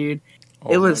on, dude.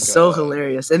 It was so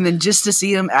hilarious. And then just to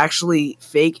see him actually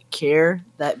fake care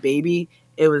that baby,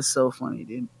 it was so funny,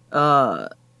 dude.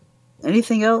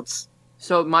 Anything else?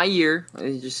 So my year,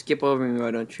 just skip over me, why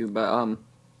don't you? But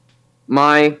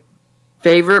my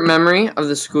favorite memory of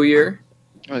the school year.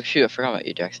 Oh shoot, I forgot about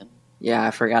you, Jackson. Yeah,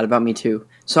 I forgot about me too.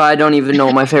 So I don't even know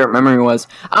what my favorite memory was.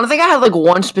 I don't think I had like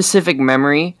one specific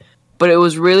memory, but it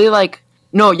was really like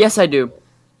yes I do.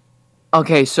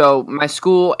 Okay, so my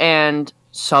school and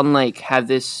Sun Lake had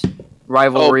this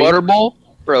rivalry. Oh, Butterball?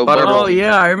 Bro, Oh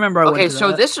yeah, I remember. Okay,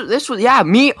 so this was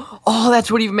me. Oh,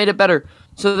 that's what even made it better.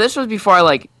 So this was before I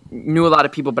like knew a lot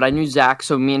of people, but I knew Zach,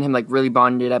 so me and him like really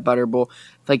bonded at Butterball.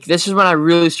 Like this is when I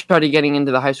really started getting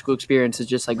into the high school experience. It's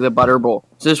just like the Butterball.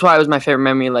 So this is why it was my favorite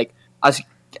memory. Like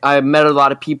I met a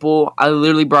lot of people. I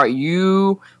literally brought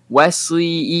you, Wesley,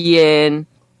 Ian.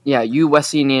 Yeah, you,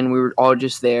 Wesley, and Ian. We were all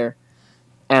just there,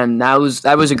 and that was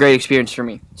a great experience for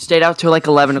me. Stayed out till like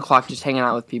 11 o'clock just hanging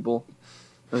out with people.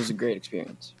 It was a great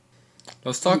experience.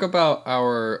 Let's talk about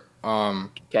our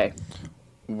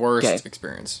worst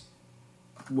experience.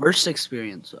 Worst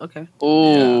experience. Okay.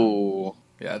 Ooh.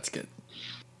 Yeah, that's good.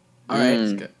 All right.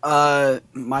 That's good.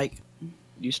 Mike,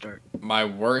 you start. My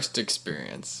worst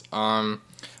experience.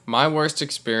 My worst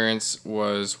experience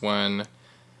was when.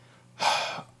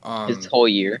 This whole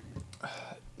year.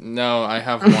 No, I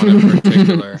have one in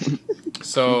particular.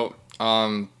 So,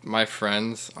 my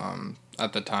friends,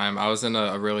 at the time, I was in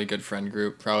a really good friend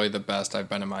group, probably the best I've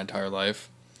been in my entire life,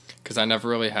 because I never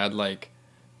really had like,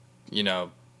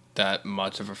 that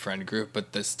much of a friend group,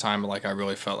 but this time, like, I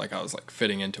really felt like I was like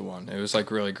fitting into one. It was like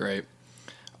really great.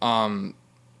 And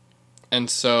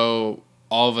so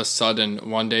all of a sudden,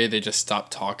 one day they just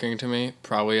stopped talking to me,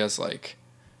 probably as like,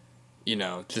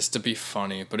 just to be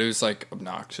funny, but it was like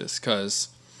obnoxious because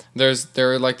there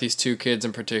were like these two kids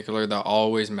in particular that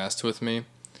always messed with me,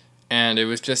 and it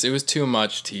was too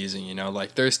much teasing,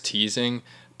 like there's teasing,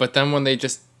 but then when they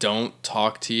just don't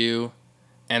talk to you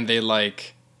and they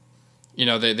like,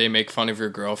 they make fun of your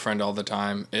girlfriend all the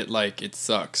time, it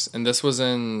sucks. And this was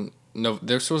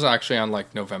actually on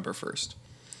like November 1st.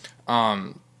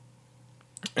 And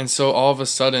so all of a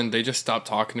sudden they just stopped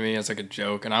talking to me as like a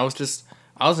joke, and I was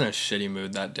in a shitty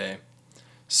mood that day.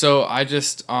 So I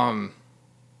just I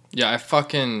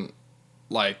fucking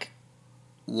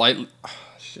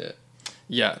shit.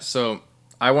 Yeah, so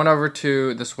I went over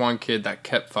to this one kid that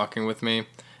kept fucking with me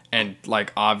and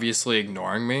like obviously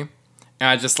ignoring me. And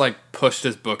I just like pushed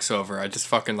his books over. I just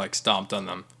fucking like stomped on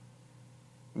them,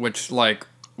 which like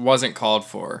wasn't called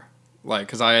for. Like,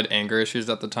 cause I had anger issues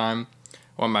at the time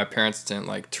when my parents didn't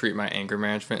like treat my anger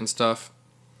management and stuff.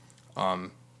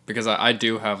 Because I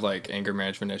do have like anger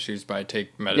management issues, but I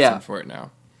take medicine for it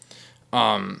now.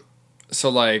 So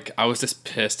like I was just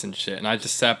pissed and shit, and I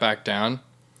just sat back down.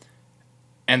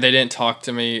 And they didn't talk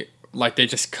to me. Like they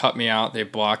just cut me out. They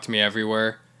blocked me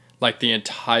everywhere. Like the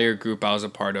entire group I was a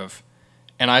part of.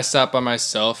 And I sat by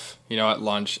myself, at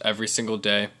lunch every single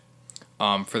day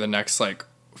for the next,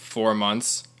 4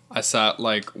 months. I sat,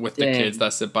 with the kids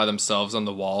that sit by themselves on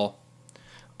the wall.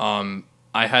 I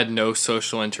had no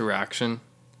social interaction,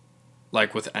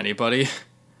 with anybody.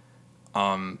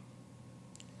 And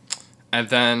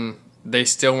then they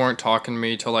still weren't talking to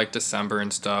me till, December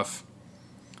and stuff.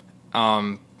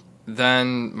 Then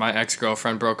my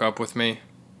ex-girlfriend broke up with me.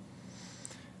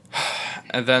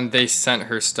 And then they sent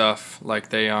her stuff,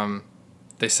 they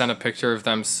sent a picture of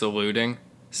them saluting,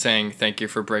 saying thank you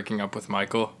for breaking up with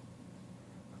Michael.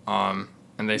 And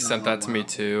they sent that to me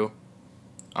too.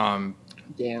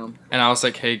 Damn. And I was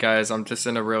like, hey guys, I'm just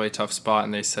in a really tough spot,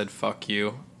 and they said, fuck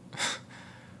you.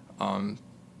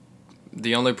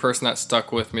 The only person that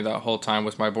stuck with me that whole time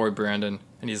was my boy Brandon,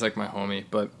 and he's like my homie,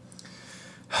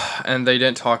 and they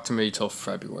didn't talk to me till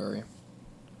February.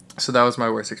 So that was my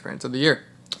worst experience of the year.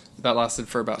 That lasted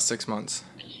for about 6 months.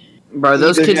 Bro,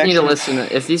 those Ego kids need to Jackson.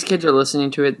 listen. If these kids are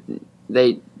listening to it, They're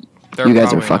you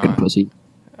guys are probably fucking not. pussy.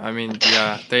 I mean,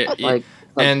 yeah, they. Like,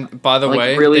 And by the like,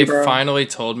 way, really, they bro? finally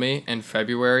told me in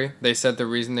February. They said the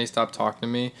reason they stopped talking to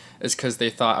me is because they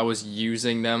thought I was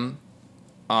using them,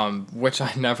 which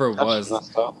I never was. That's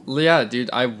messed up. Yeah, dude,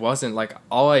 I wasn't. Like,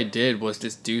 all I did was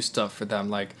just do stuff for them.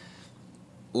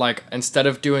 Like instead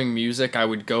of doing music, I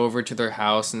would go over to their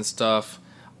house and stuff.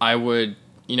 I would,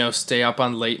 stay up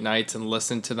on late nights and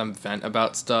listen to them vent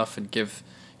about stuff and give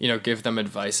them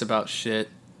advice about shit.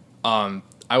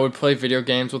 I would play video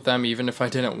games with them even if I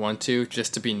didn't want to,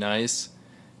 just to be nice.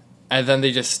 And then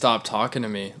they just stopped talking to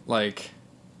me. Like,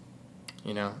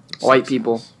 White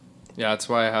people. Yeah, that's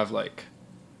why I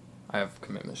have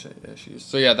commitment issues.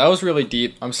 So yeah, that was really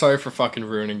deep. I'm sorry for fucking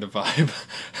ruining the vibe.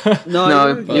 No,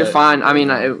 you're you're good. fine. I mean,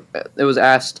 it was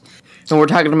asked. And we're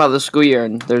talking about the school year,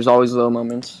 and there's always low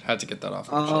moments. Had to get that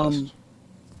off my chest.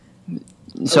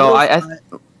 So,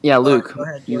 yeah, Luke, go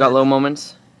ahead, you go got ahead. low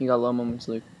moments? You got low moments,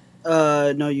 Luke?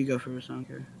 No, you go first. I don't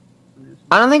care.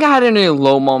 I don't think I had any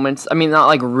low moments. I mean, not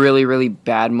like really, really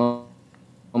bad moments.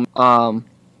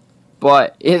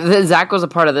 But Zach was a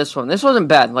part of this one. This wasn't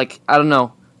bad. Like, I don't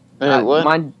know. Wait, what?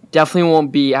 Mine definitely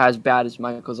won't be as bad as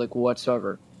Michael's, like,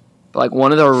 whatsoever. But, like,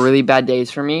 one of the really bad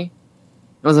days for me,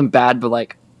 it wasn't bad, but,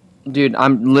 like, dude,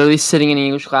 I'm literally sitting in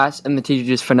English class, and the teacher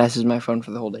just finesses my phone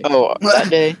for the whole day. Oh, that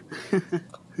day.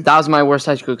 That was my worst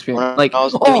high school experience. When Like, I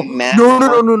was oh, doing math.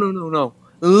 no.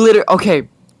 Literally, okay,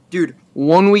 dude,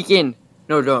 1 week in,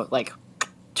 no, like,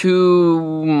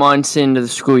 2 months into the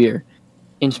school year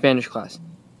in Spanish class,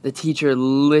 the teacher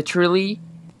literally,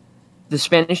 the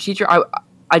Spanish teacher,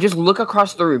 I just look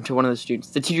across the room to one of the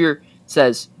students. The teacher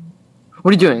says,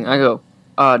 "What are you doing?" I go,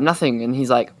 nothing. And he's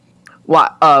like,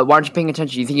 why aren't you paying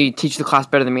attention? You think you teach the class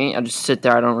better than me? I just sit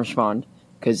there, I don't respond.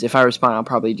 Because if I respond, I'll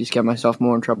probably just get myself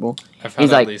more in trouble. I've had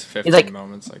He's at like- least he's 15 like-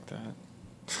 moments like that.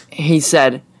 He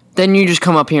said, then you just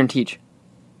come up here and teach.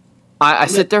 I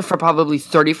sit there for probably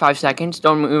 35 seconds,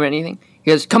 don't move anything.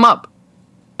 He goes, come up.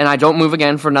 And I don't move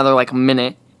again for another, like,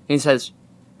 minute. And he says,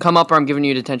 come up or I'm giving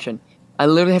you detention. I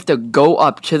literally have to go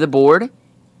up to the board,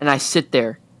 and I sit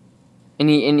there. And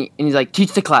he's like,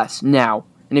 teach the class now.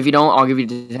 And if you don't, I'll give you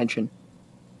detention.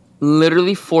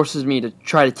 Literally forces me to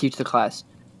try to teach the class.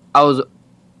 I was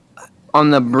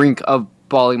on the brink of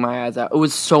bawling my eyes out. It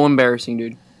was so embarrassing,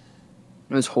 dude.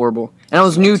 It was horrible. And I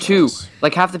was new, too.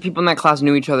 Like, half the people in that class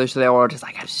knew each other, so they were all just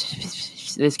like,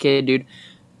 this kid, dude.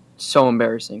 So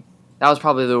embarrassing. That was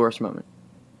probably the worst moment.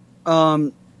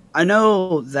 I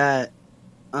know that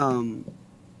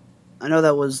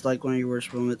was like one of your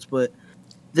worst moments, but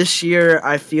this year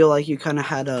I feel like you kind of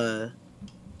had a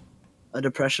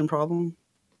depression problem.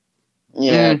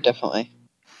 Yeah, definitely.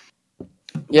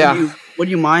 Yeah. Would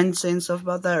you mind saying stuff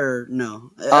about that or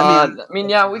no? I mean,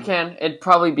 yeah, we can. It'd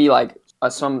probably be like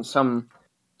some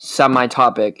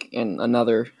semi-topic in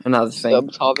another thing.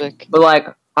 Subtopic. But, like,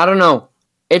 I don't know.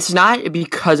 It's not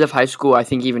because of high school. I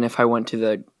think even if I went to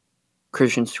the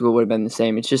Christian school, it would have been the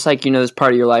same. It's just like, this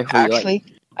part of your life where Actually,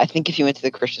 I think if you went to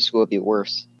the Christian school, it'd be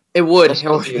worse. it would. That's It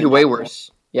would what you be way have.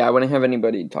 worse. Yeah, I wouldn't have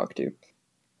anybody to talk to.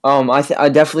 I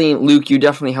definitely, Luke, you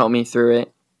definitely helped me through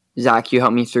it. Zach, you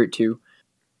helped me through it too.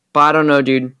 But I don't know,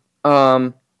 dude.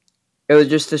 It was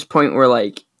just this point where,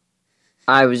 like,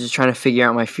 I was just trying to figure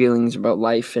out my feelings about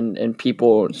life and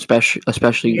people,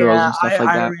 especially girls and stuff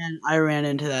like that. I ran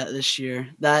into that this year.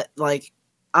 That, like,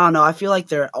 I don't know. I feel like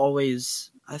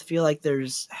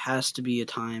there's has to be a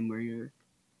time where you're.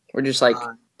 We're just like,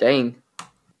 dang.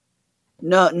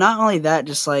 No, not only that,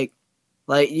 just like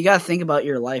you gotta think about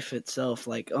your life itself.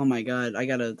 Like, oh my god, I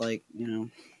gotta I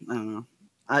don't know.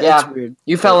 Yeah. It's weird.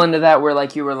 You fell into that where,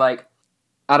 like, you were like,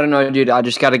 I don't know, dude. I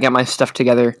just got to get my stuff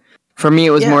together. For me,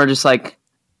 it was more just like,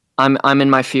 I'm in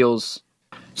my feels.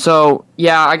 So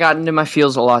yeah, I got into my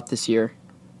feels a lot this year.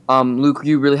 Luke,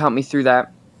 you really helped me through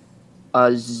that.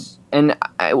 And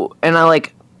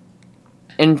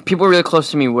people really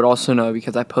close to me would also know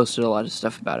because I posted a lot of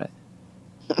stuff about it.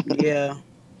 Yeah.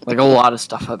 Like, a lot of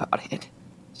stuff about it.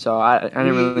 So I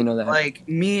didn't really know that. Like,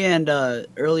 me and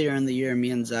earlier in the year, me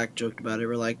and Zach joked about it.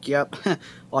 We're like, yep,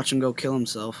 watch him go kill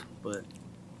himself. But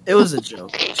it was a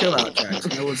joke. Chill out,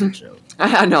 Jackson. It was a joke.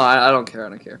 I know, I don't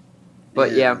care.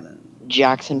 But yeah.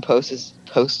 Jackson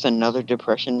posts another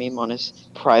depression meme on his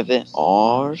private.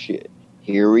 Oh shit!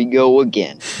 Here we go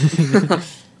again.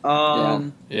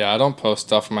 Yeah, I don't post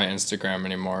stuff on my Instagram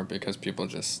anymore because people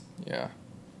just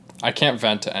I can't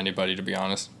vent to anybody, to be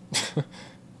honest.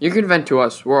 You can vent to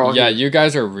us. We're all Yeah, here. you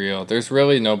guys are real. There's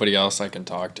really nobody else I can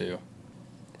talk to.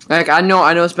 Like I know,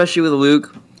 especially with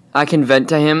Luke, I can vent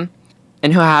to him,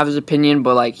 and he'll have his opinion,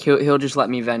 but like he'll just let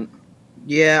me vent.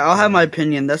 Yeah, I'll have my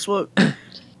opinion. That's what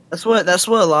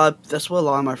a lot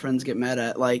of my friends get mad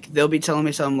at. Like they'll be telling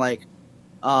me something like,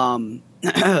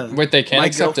 Wait, they can't My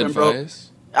accept girlfriend broke- advice?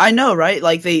 I know, right?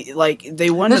 Like they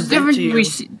want to There's a vent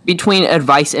difference to you. between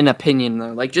advice and opinion,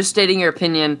 though. Like just stating your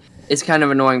opinion is kind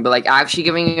of annoying, but like actually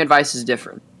giving advice is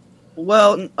different.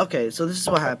 Well, okay, so this is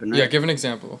what happened, right? Yeah, give an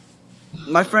example.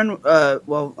 My friend,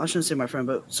 well, I shouldn't say my friend,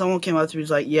 but someone came up to me, was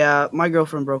like, yeah, my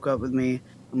girlfriend broke up with me.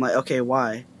 I'm like, okay,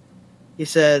 why? He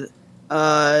said,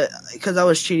 because I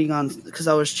was cheating on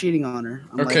her.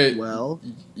 I'm Okay. like, well,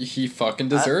 He fucking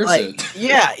deserves like, it.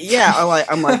 yeah.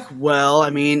 I'm like, well, I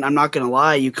mean, I'm not gonna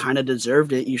lie, you kind of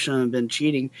deserved it. You shouldn't have been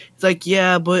cheating. It's like,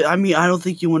 yeah, but I mean, I don't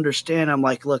think you understand. I'm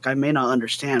like, look, I may not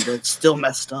understand, but it's still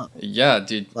messed up. Yeah,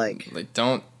 dude. Like,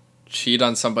 Don't cheat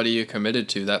on somebody you committed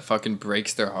to. That fucking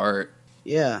breaks their heart.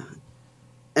 yeah.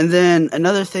 And then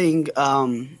another thing,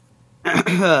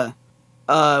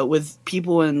 with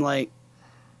people in like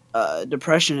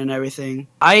depression and everything,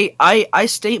 I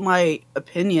state my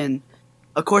opinion.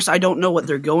 Of course, I don't know what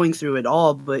they're going through at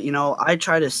all, but you know, I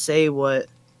try to say what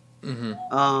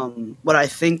I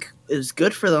think is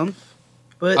good for them.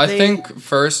 But I think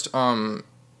first,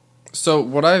 so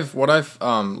what I've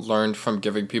learned from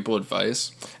giving people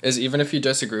advice is even if you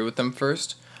disagree with them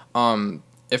first,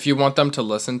 if you want them to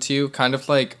listen to you, kind of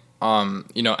like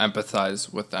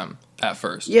empathize with them at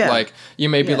first. Yeah. Like you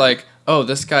may be Yeah. like, oh,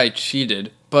 this guy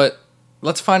cheated, but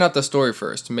let's find out the story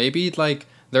first. Maybe like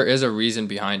there is a reason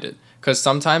behind it. Because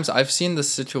sometimes I've seen the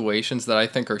situations that I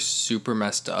think are super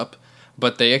messed up,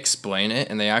 but they explain it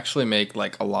and they actually make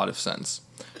like a lot of sense.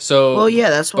 So well,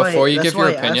 yeah, that's why. before you that's give your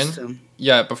why I opinion, asked him.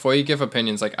 yeah, before you give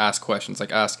opinions, like ask questions,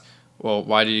 like ask, well,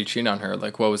 why did you cheat on her?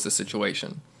 Like, what was the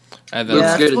situation? And then, Luke's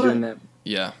Yeah, good that's at what doing that.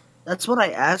 yeah, That's what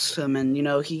I asked him, and you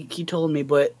know, he told me.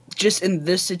 But just in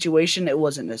this situation, it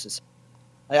wasn't necessary.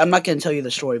 Like, I'm not gonna tell you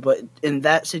the story, but in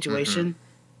that situation,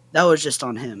 that was just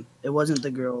on him. It wasn't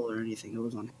the girl or anything. It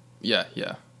was on him. yeah.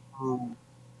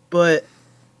 But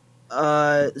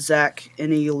Zach,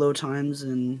 any low times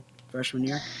in freshman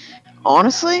year?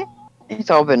 Honestly, it's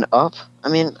all been up. I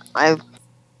mean, I've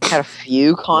had a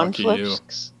few Lucky you.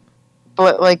 conflicts,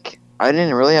 but like I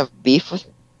didn't really have beef with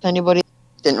anybody.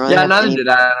 Didn't really Yeah, have neither any did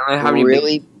I. I don't really have any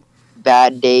really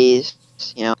bad days.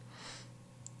 You know,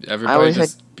 Everybody always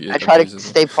just I try to abuses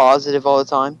stay positive all the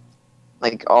time.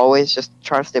 Like always, just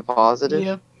try to stay positive.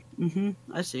 Yeah.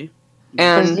 I see.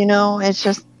 Because And you know, it's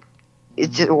just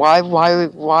why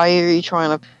are you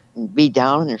trying to be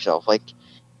down on yourself? Like,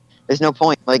 there's no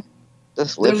point. Like,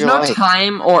 just live there's your no life.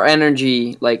 time or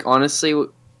energy. Like honestly,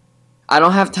 I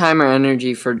don't have time or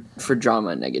energy for drama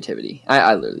and negativity.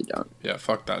 I literally don't. Yeah,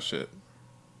 fuck that shit.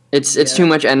 It's Yeah. too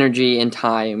much energy and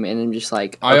time, and I'm just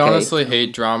like, I okay. honestly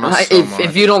hate drama so if much.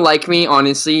 if you don't like me,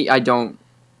 honestly, I don't.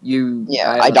 You.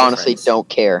 Yeah, have I other honestly friends. don't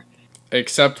care.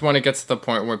 Except when it gets to the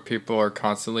point where people are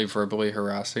constantly verbally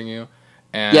harassing you,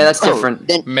 and Yeah, that's Oh, different.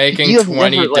 then making you have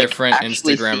 20 never, like, different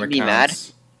actually Instagram seen me mad?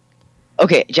 accounts.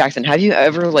 Okay, Jackson, have you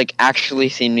ever like actually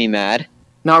seen me mad?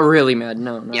 Not really mad.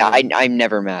 No. Not Yeah, really. I'm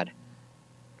never mad.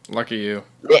 Lucky you.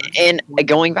 And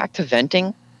going back to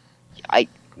venting, I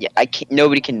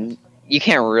can't, you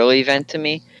can't really vent to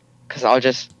me because I'll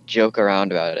just joke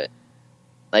around about it.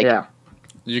 Like, yeah.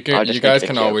 You I'll can. just You make guys it a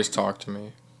can joke. always talk to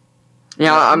me.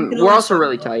 Yeah. we can We're always also talk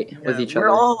really about- tight with Yeah, each we're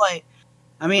other. all like,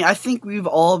 I mean, I think we've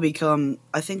all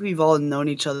known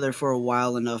each other for a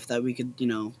while enough that we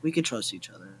could trust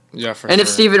each other. Yeah, for And sure. if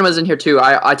Steven was in here too,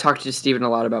 I talked to Steven a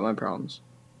lot about my problems.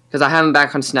 Because I have him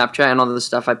back on Snapchat and all the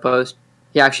stuff I post.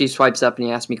 He actually swipes up and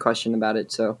he asks me a question about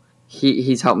it, so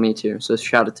he's helped me too. So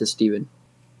shout out to Steven.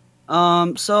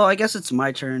 So I guess it's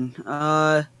my turn.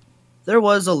 There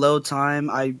was a low time.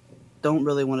 I don't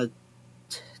really want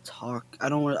to talk. I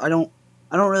don't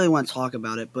really want to talk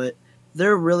about it, but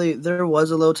there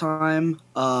was a low time.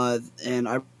 And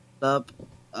I up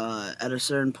at a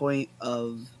certain point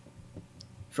of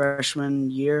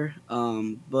freshman year.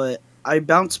 But I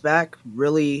bounced back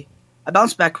really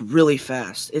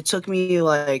fast. It took me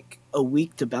like a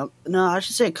week to bounce. No, I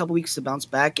should say a couple weeks to bounce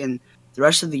back, and the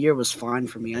rest of the year was fine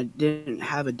for me. I didn't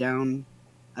have a down.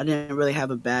 I didn't really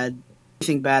have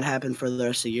anything bad happen for the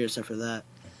rest of the year except for that.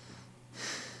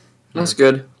 That's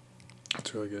good.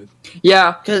 That's really good.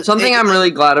 Yeah, 'Cause something it- I'm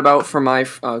really glad about for my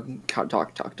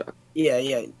talk.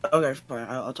 Yeah. Okay, fine.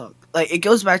 I'll talk. Like, it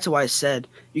goes back to what I said.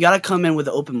 You gotta come in with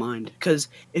an open mind. Because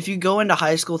if you go into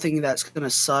high school thinking that's gonna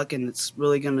suck and it's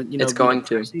really gonna, It's be going to.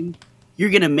 depressing, you're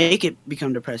gonna make it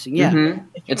become depressing. Yeah. Mm-hmm.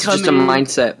 If you It's come just a in-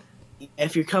 mindset.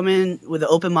 If you come in with an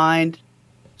open mind,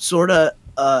 sort of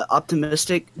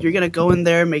optimistic, you're gonna go in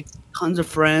there, make tons of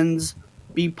friends,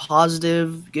 be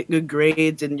positive, get good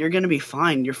grades, and you're gonna be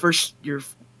fine. Your first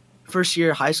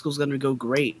year of high school is gonna go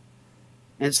great,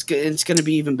 and it's gonna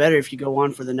be even better if you go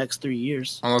on for the next 3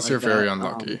 years. Unless like you're very that.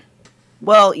 unlucky.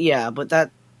 Well, yeah, but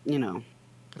that yeah.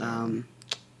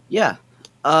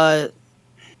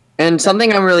 And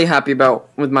something I'm really happy about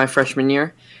with my freshman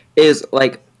year is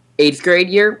like 8th grade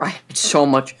year. I had so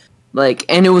much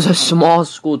and it was a small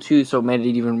school too, so it made it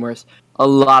even worse. A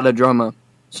lot of drama.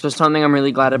 So something I'm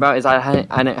really glad about is I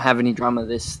didn't have any drama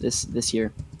this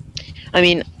year. I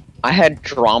mean, I had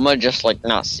drama, just like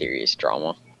not serious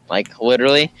drama. Like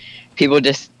literally, people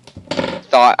just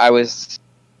thought I was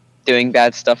doing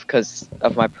bad stuff because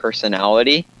of my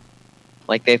personality.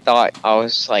 Like they thought I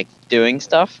was like doing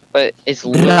stuff, but it's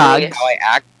literally how I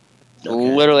act. Okay.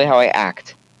 Literally how I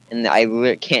act, and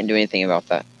I can't do anything about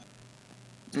that.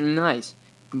 Nice.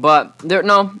 But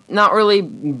not really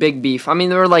big beef. I mean,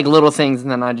 there were like little things,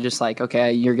 and then I just like,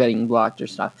 okay, you're getting blocked or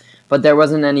stuff. But there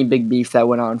wasn't any big beef that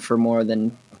went on for more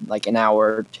than like an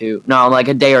hour or two. No, like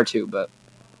a day or two, but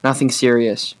nothing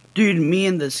serious. Dude, me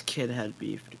and this kid had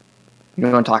beef. You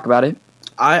want to talk about it?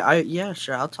 Yeah,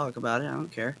 sure, I'll talk about it. I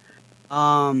don't care.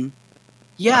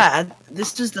 Yeah,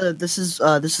 this is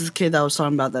the kid that I was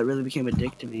talking about that really became a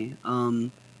dick to me.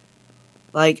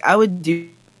 Like I would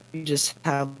just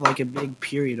have like a big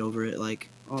period over it. Like,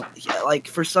 yeah, like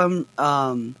for some,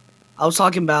 I was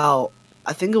talking about.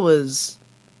 I think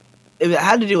it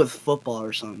had to do with football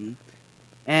or something.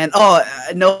 And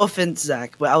no offense,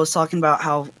 Zach, but I was talking about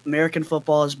how American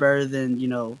football is better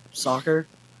than soccer.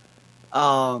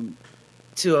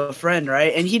 To a friend,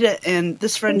 right? And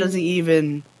this friend doesn't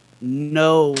even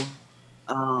know.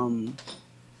 My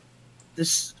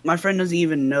friend doesn't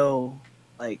even know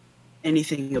like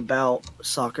anything about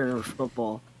soccer or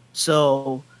football.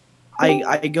 So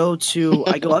I go up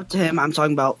to him. I'm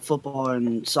talking about football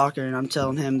and soccer, and I'm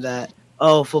telling him that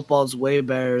football's way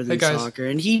better than soccer,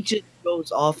 and he just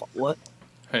goes off. What?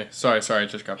 Hey, sorry, I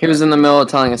just got. He was in the middle of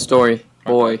telling a story.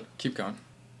 Boy, Okay, keep going.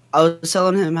 I was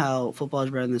telling him how football is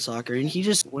better than soccer, and he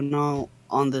just went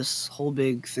on this whole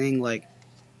big thing like,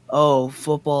 "Oh,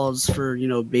 football's for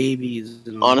babies."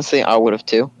 And all. Honestly, I would have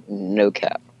too. No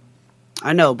cap.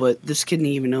 I know, but this kid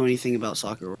didn't even know anything about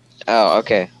soccer. Oh,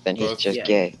 okay. Then he's Both- just Yeah.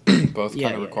 gay. Both Yeah,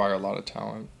 kind of yeah. require a lot of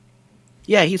talent.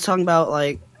 Yeah, he's talking about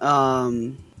like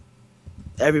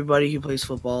everybody who plays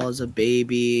football is a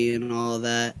baby and all of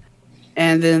that,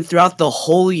 and then throughout the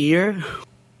whole year.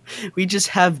 We just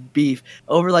have beef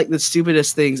over like the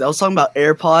stupidest things. I was talking about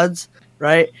AirPods,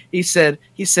 right? He said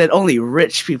only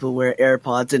rich people wear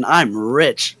AirPods, and I'm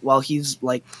rich while he's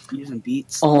like using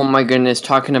Beats. oh my goodness,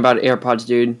 talking about AirPods,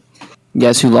 dude.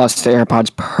 Guess who lost their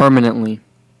AirPods permanently?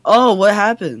 Oh, what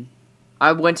happened?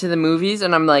 I went to the movies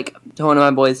and I'm like to one of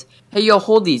my boys, hey, yo,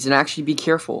 hold these and actually be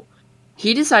careful.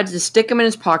 He decided to stick them in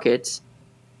his pockets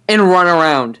and run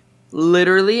around.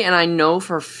 Literally, and I know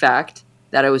for a fact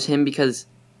that it was him because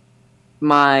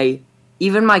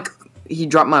he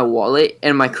dropped my wallet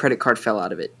and my credit card fell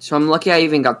out of it. So I'm lucky I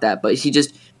even got that, but he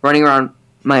just running around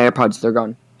my AirPods, they're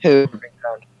gone. Who?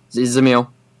 Zamil.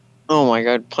 Oh my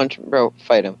god, punch him, bro,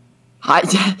 fight him. I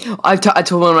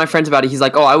told one of my friends about it. He's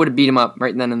like, oh, I would have beat him up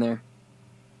right then and there.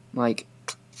 Like,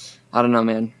 I don't know,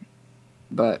 man.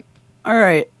 But All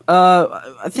right.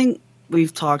 I think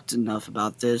we've talked enough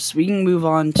about this. We can move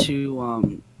on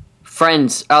to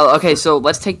friends. Okay, so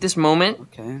let's take this moment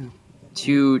Okay.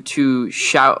 to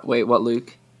shout. Wait, what,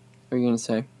 Luke? What are you gonna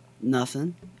say?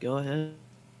 Nothing. Go ahead.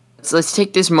 So let's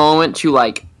take this moment to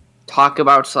like talk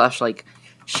about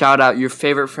 / shout out your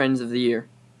favorite friends of the year.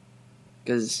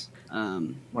 Because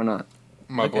why not?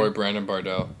 My Okay. boy Brandon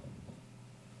Bardell,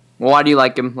 Well, why do you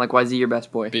like him? Like, why is he your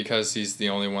best boy? because he's the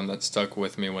only one that stuck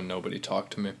with me when nobody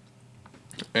talked to me.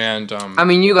 And I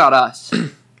mean, you got us.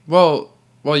 well,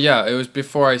 yeah, it was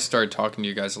before I started talking to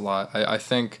you guys a lot. I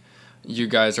think you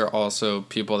guys are also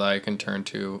people that I can turn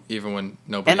to even when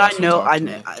nobody And I else will know, talk to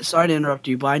me. sorry to interrupt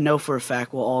you, but I know for a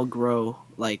fact we'll all grow,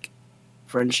 like,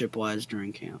 friendship-wise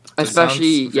during camp. It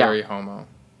Especially, sounds yeah. very homo,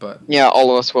 but Yeah,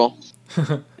 all of us will.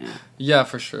 yeah,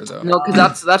 for sure though. No,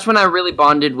 because that's when I really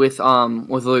bonded with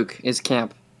Luke, is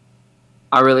camp.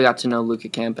 I really got to know Luke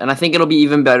at camp. And I think it'll be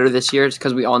even better this year just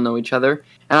because we all know each other.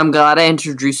 And I'm glad I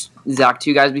introduced Zach to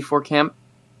you guys before camp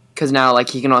because now, like,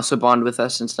 he can also bond with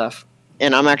us and stuff.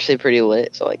 And I'm actually pretty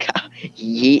lit, so like,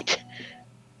 yeet.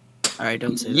 All right,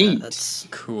 don't say Yeet. that. That's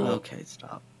Cool. okay.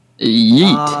 Stop.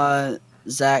 Yeet.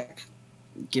 Zach,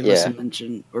 give us a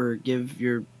mention or give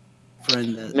your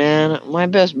friend that. Man, my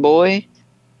best boy.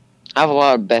 I have a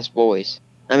lot of best boys.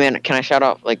 I mean, can I shout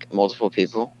out like multiple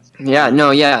people?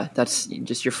 Yeah. That's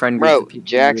just your friend group. Bro, of people you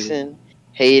Jackson,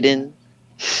 Hayden,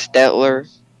 Stetler,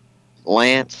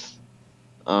 Lance.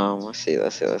 Let's see.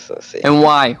 really- And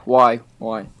why?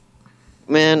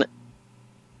 Man,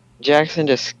 Jackson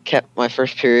just kept my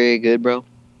first period good, bro.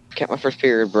 Kept my first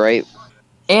period bright.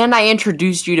 And I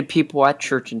introduced you to people at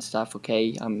church and stuff.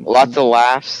 Okay. Lots of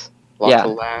laughs. Yeah. Lots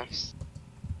of laughs.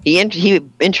 He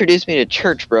introduced me to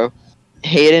church, bro.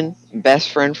 Hayden, best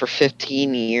friend for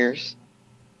 15 years.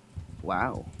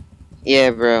 Wow. Yeah,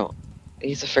 bro.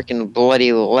 He's a freaking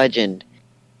bloody legend.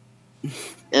 And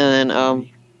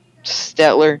then,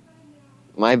 Stetler,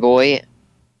 my boy,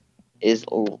 is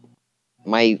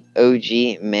my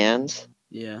OG mans.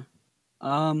 Yeah.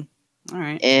 All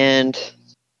right. And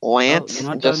Lance, you're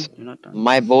not just done. You're not done.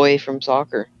 my boy from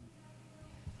soccer.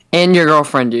 And your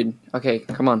girlfriend, dude. Okay,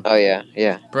 come on. Oh,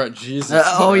 yeah. Bro, Jesus.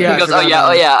 Oh, yeah. He goes, I forgot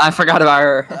about yeah. I forgot about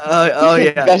her.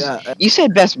 yeah. You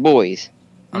said best boys.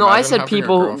 No, I Imagine said having a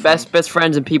people, girlfriend. best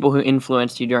friends, and people who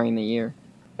influenced you during the year.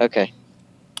 Okay.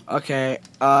 Okay.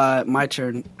 My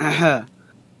turn.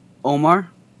 Omar,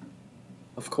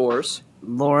 Of course.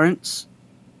 Lawrence.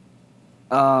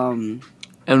 And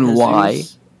why?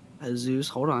 Jesus.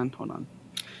 Hold on.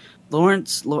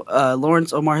 Lawrence,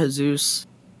 Omar, Jesus,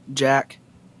 Jack,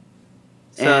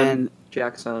 and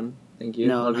Jackson. Thank you.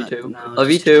 No, Love you not- too. no, Love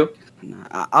you just too.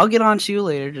 I'll get on to you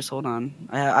later. Just hold on.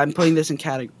 I'm putting this in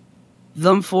category.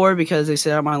 Them four because they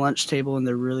sit at my lunch table and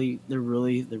they're really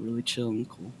chill and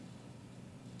cool.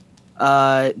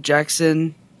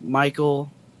 Jackson, Michael,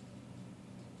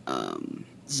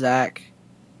 Zach,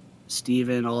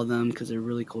 Steven, all of them because they're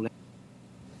really cool.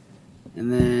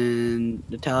 And then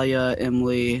Natalia,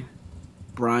 Emily,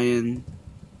 Brian,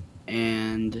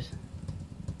 and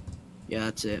yeah,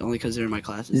 that's it. Only because they're in my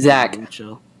classes. Zach. They're really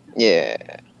chill.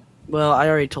 Yeah. Well, I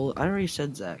already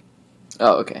said Zach.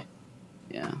 Oh, okay.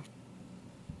 Yeah.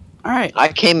 All right. I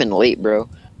came in late, bro.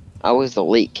 I was the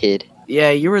late kid.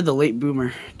 Yeah, you were the late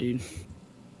boomer, dude.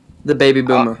 The baby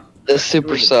boomer. The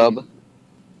super sub.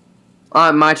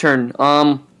 My turn.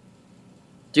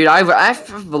 Dude, I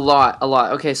have a lot.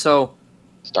 Okay, so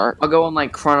Start. I'll go on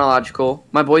like chronological.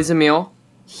 My boy's Emil.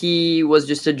 He was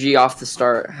just a G off the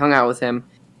start. Hung out with him.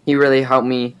 He really helped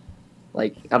me.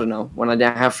 Like, I don't know, when I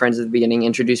didn't have friends at the beginning,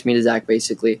 introduced me to Zach,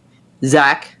 basically.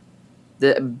 Zach,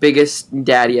 the biggest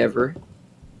daddy ever.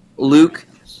 Luke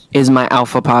is my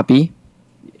alpha poppy.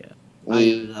 I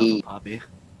am Alpha Poppy.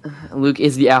 Luke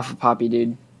is the alpha poppy,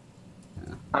 dude.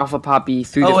 Alpha poppy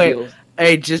through the wait. field.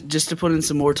 Hey, just to put in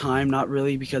some more time, not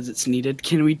really because it's needed.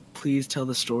 Can we please tell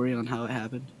the story on how it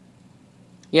happened?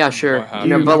 Yeah, sure. What happened?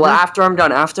 No, You but remember? after I'm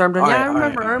done. Alright, I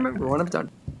alright. remember when I'm done.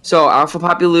 So Alpha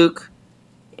Poppy Luke,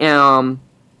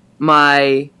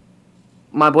 my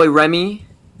boy Remy,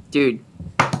 dude,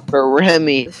 For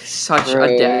Remy. such Bro,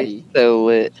 a daddy. So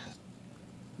lit.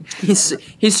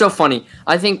 He's so funny.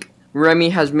 I think Remy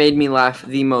has made me laugh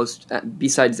the most,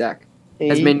 besides Zach.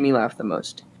 Has made me laugh the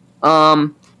most.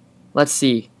 Let's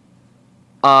see.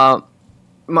 Ayla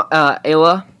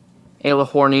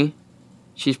Horny,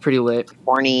 she's pretty lit.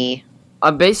 Horny.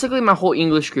 Basically my whole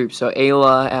English group. So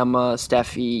Ayla, Emma,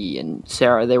 Steffi, and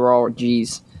Sarah, they were all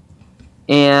G's.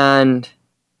 And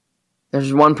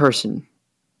there's one person,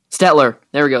 Stetler.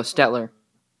 There we go, Stetler.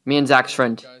 Me and Zach's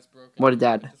friend. What a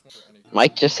dad.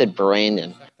 Mike just said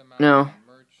Brandon. No,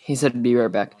 he said be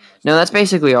right back. No, that's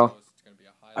basically all.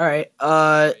 All right.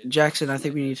 Jackson, I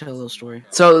think we need to tell a little story.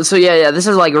 So yeah. This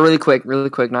is like really quick.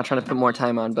 Not trying to put more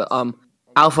time on, but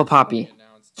Alpha Poppy.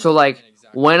 So like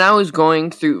when I was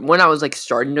like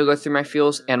starting to go through my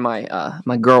feels and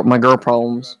my girl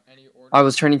problems, I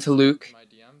was turning to Luke,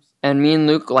 and me and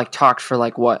Luke like talked for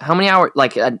like what? How many hours?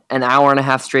 Like an hour and a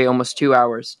half straight, almost 2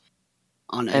 hours.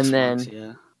 On And Xbox, then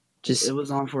yeah. Just It was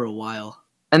on for a while.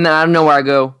 and then I don't know where I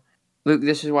go. Luke,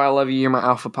 this is why I love you. You're my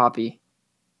Alpha Poppy.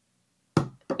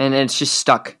 And it's just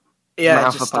stuck. Yeah, my it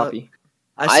Alpha just, Poppy.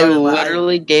 I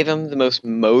literally gave him the most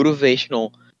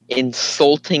motivational,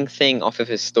 insulting thing off of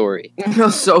his story. It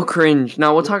was so cringe.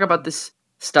 No, we'll talk about this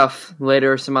stuff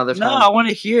later some other No, time. I want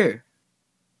to hear.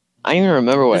 I don't even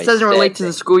remember what This I doesn't said. relate to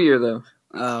the school year though.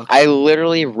 Oh, I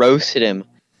literally roasted him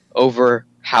over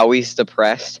how he's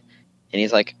depressed, and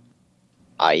he's like,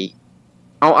 I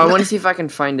I want to see if I can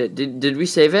find it. Did we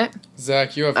save it?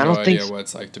 Zach, you have I no don't think idea so. what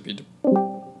it's like to be.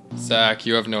 Zach,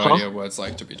 you have no Huh? idea what it's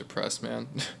like to be depressed, man.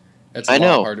 It's a I lot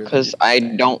know, harder than because people I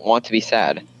think. don't want to be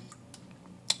sad.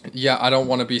 Yeah, I don't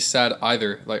want to be sad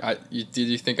either. Like, did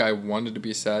you think I wanted to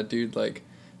be sad, dude? Like,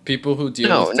 people who deal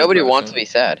No, with nobody depression- wants to be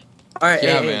sad. All right,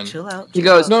 Yeah, hey, man. chill out. He chill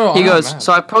goes. out. No, he I'm not goes. mad.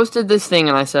 So I posted this thing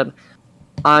and I said,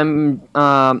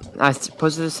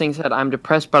 posted this thing said I'm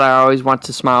depressed, but I always want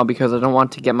to smile because I don't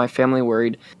want to get my family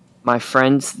worried. My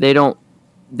friends, they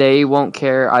won't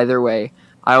care either way.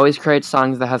 I always create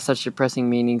songs that have such depressing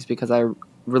meanings because I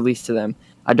release to them.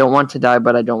 I don't want to die,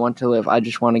 but I don't want to live. I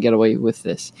just want to get away with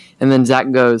this. And then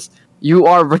Zach goes, "You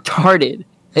are retarded.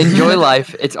 Enjoy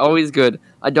life. It's always good.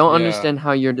 I don't Yeah. understand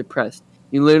how you're depressed.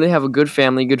 You literally have a good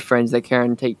family, good friends that care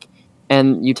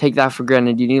and you take that for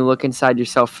granted. You need to look inside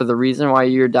yourself for the reason why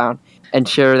you're down and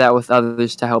share that with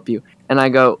others to help you." And I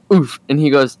go, "Oof." And he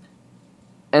goes,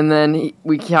 and then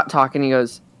we kept talking. He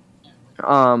goes,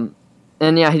 and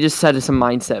yeah, he just said it's a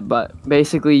mindset, but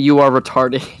basically you are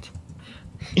retarded.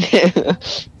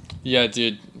 Yeah,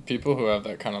 dude. People who have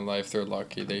that kind of life, they're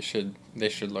lucky. They should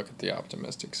look at the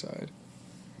optimistic side.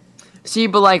 See,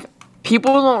 but like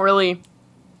people don't really.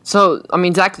 So I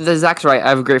mean, Zach's right. I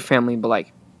have a great family, but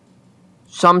like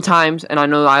sometimes, and I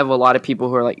know I have a lot of people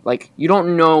who are like you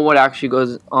don't know what actually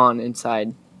goes on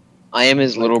inside. I am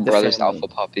his little The brother's family. alpha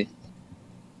puppy.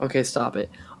 Okay, stop it.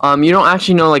 You don't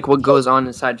actually know like what goes on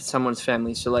inside someone's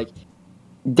family. So like,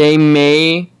 they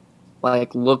may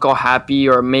like look all happy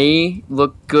or may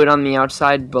look good on the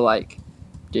outside, but like,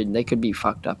 dude, they could be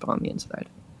fucked up on the inside.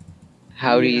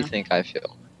 How do you Yeah. think I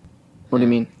feel? What do you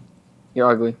mean? You're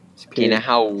ugly. Do you know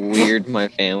how weird my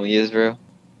family is, bro?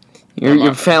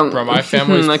 Your family. Bro, my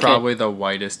family's Okay. probably the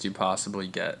whitest you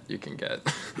can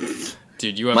get.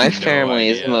 Dude, you have My no family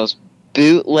is idea. the most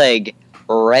bootleg,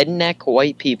 redneck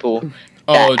white people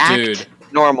Oh, that dude. act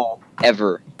normal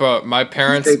ever. But my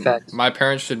parents Straight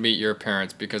facts. should meet your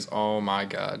parents because oh my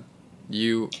god.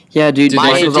 You Yeah, dude. Dude, they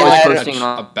Michael's should always do posting a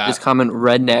on bat- this comment,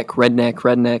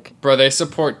 redneck. bro, they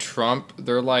support Trump.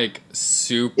 They're like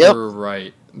super Yep.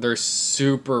 right. They're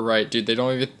super right, dude. They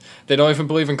don't even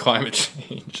believe in climate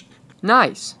change.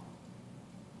 Nice.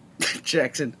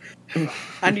 Jackson,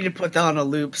 I need to put that on a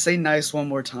loop. Say nice one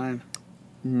more time.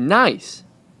 Nice.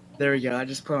 There we go. I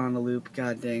just put it on a loop.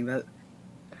 God dang that.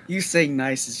 You saying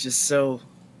nice is just so.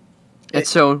 It's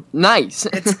so nice.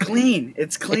 It's clean.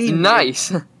 It's clean. It's dude.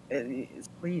 nice. It's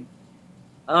clean.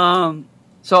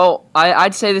 So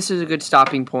I'd say this is a good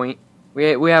stopping point. We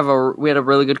had a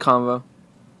really good convo.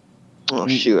 Oh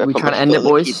shoot! I We put trying my to end it, foot in the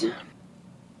boys? keyboard.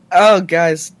 Oh,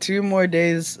 guys, 2 more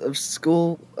days of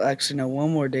school. Actually, no,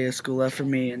 1 more day of school left for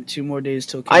me, and 2 more days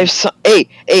till camp.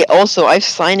 Also, I've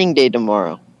signing day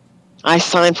tomorrow. I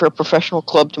sign for a professional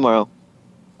club tomorrow.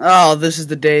 Oh, this is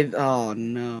the day. Oh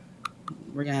no,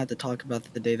 we're gonna have to talk about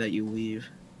the day that you leave.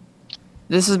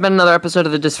 This has been another episode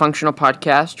of the Dysfunctional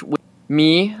Podcast with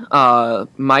me,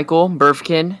 Michael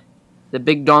Burfkin, the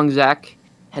Big Dong Zach,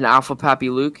 and Alpha Pappy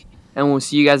Luke, and we'll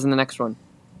see you guys in the next one.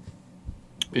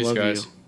 Peace, Love guys. you.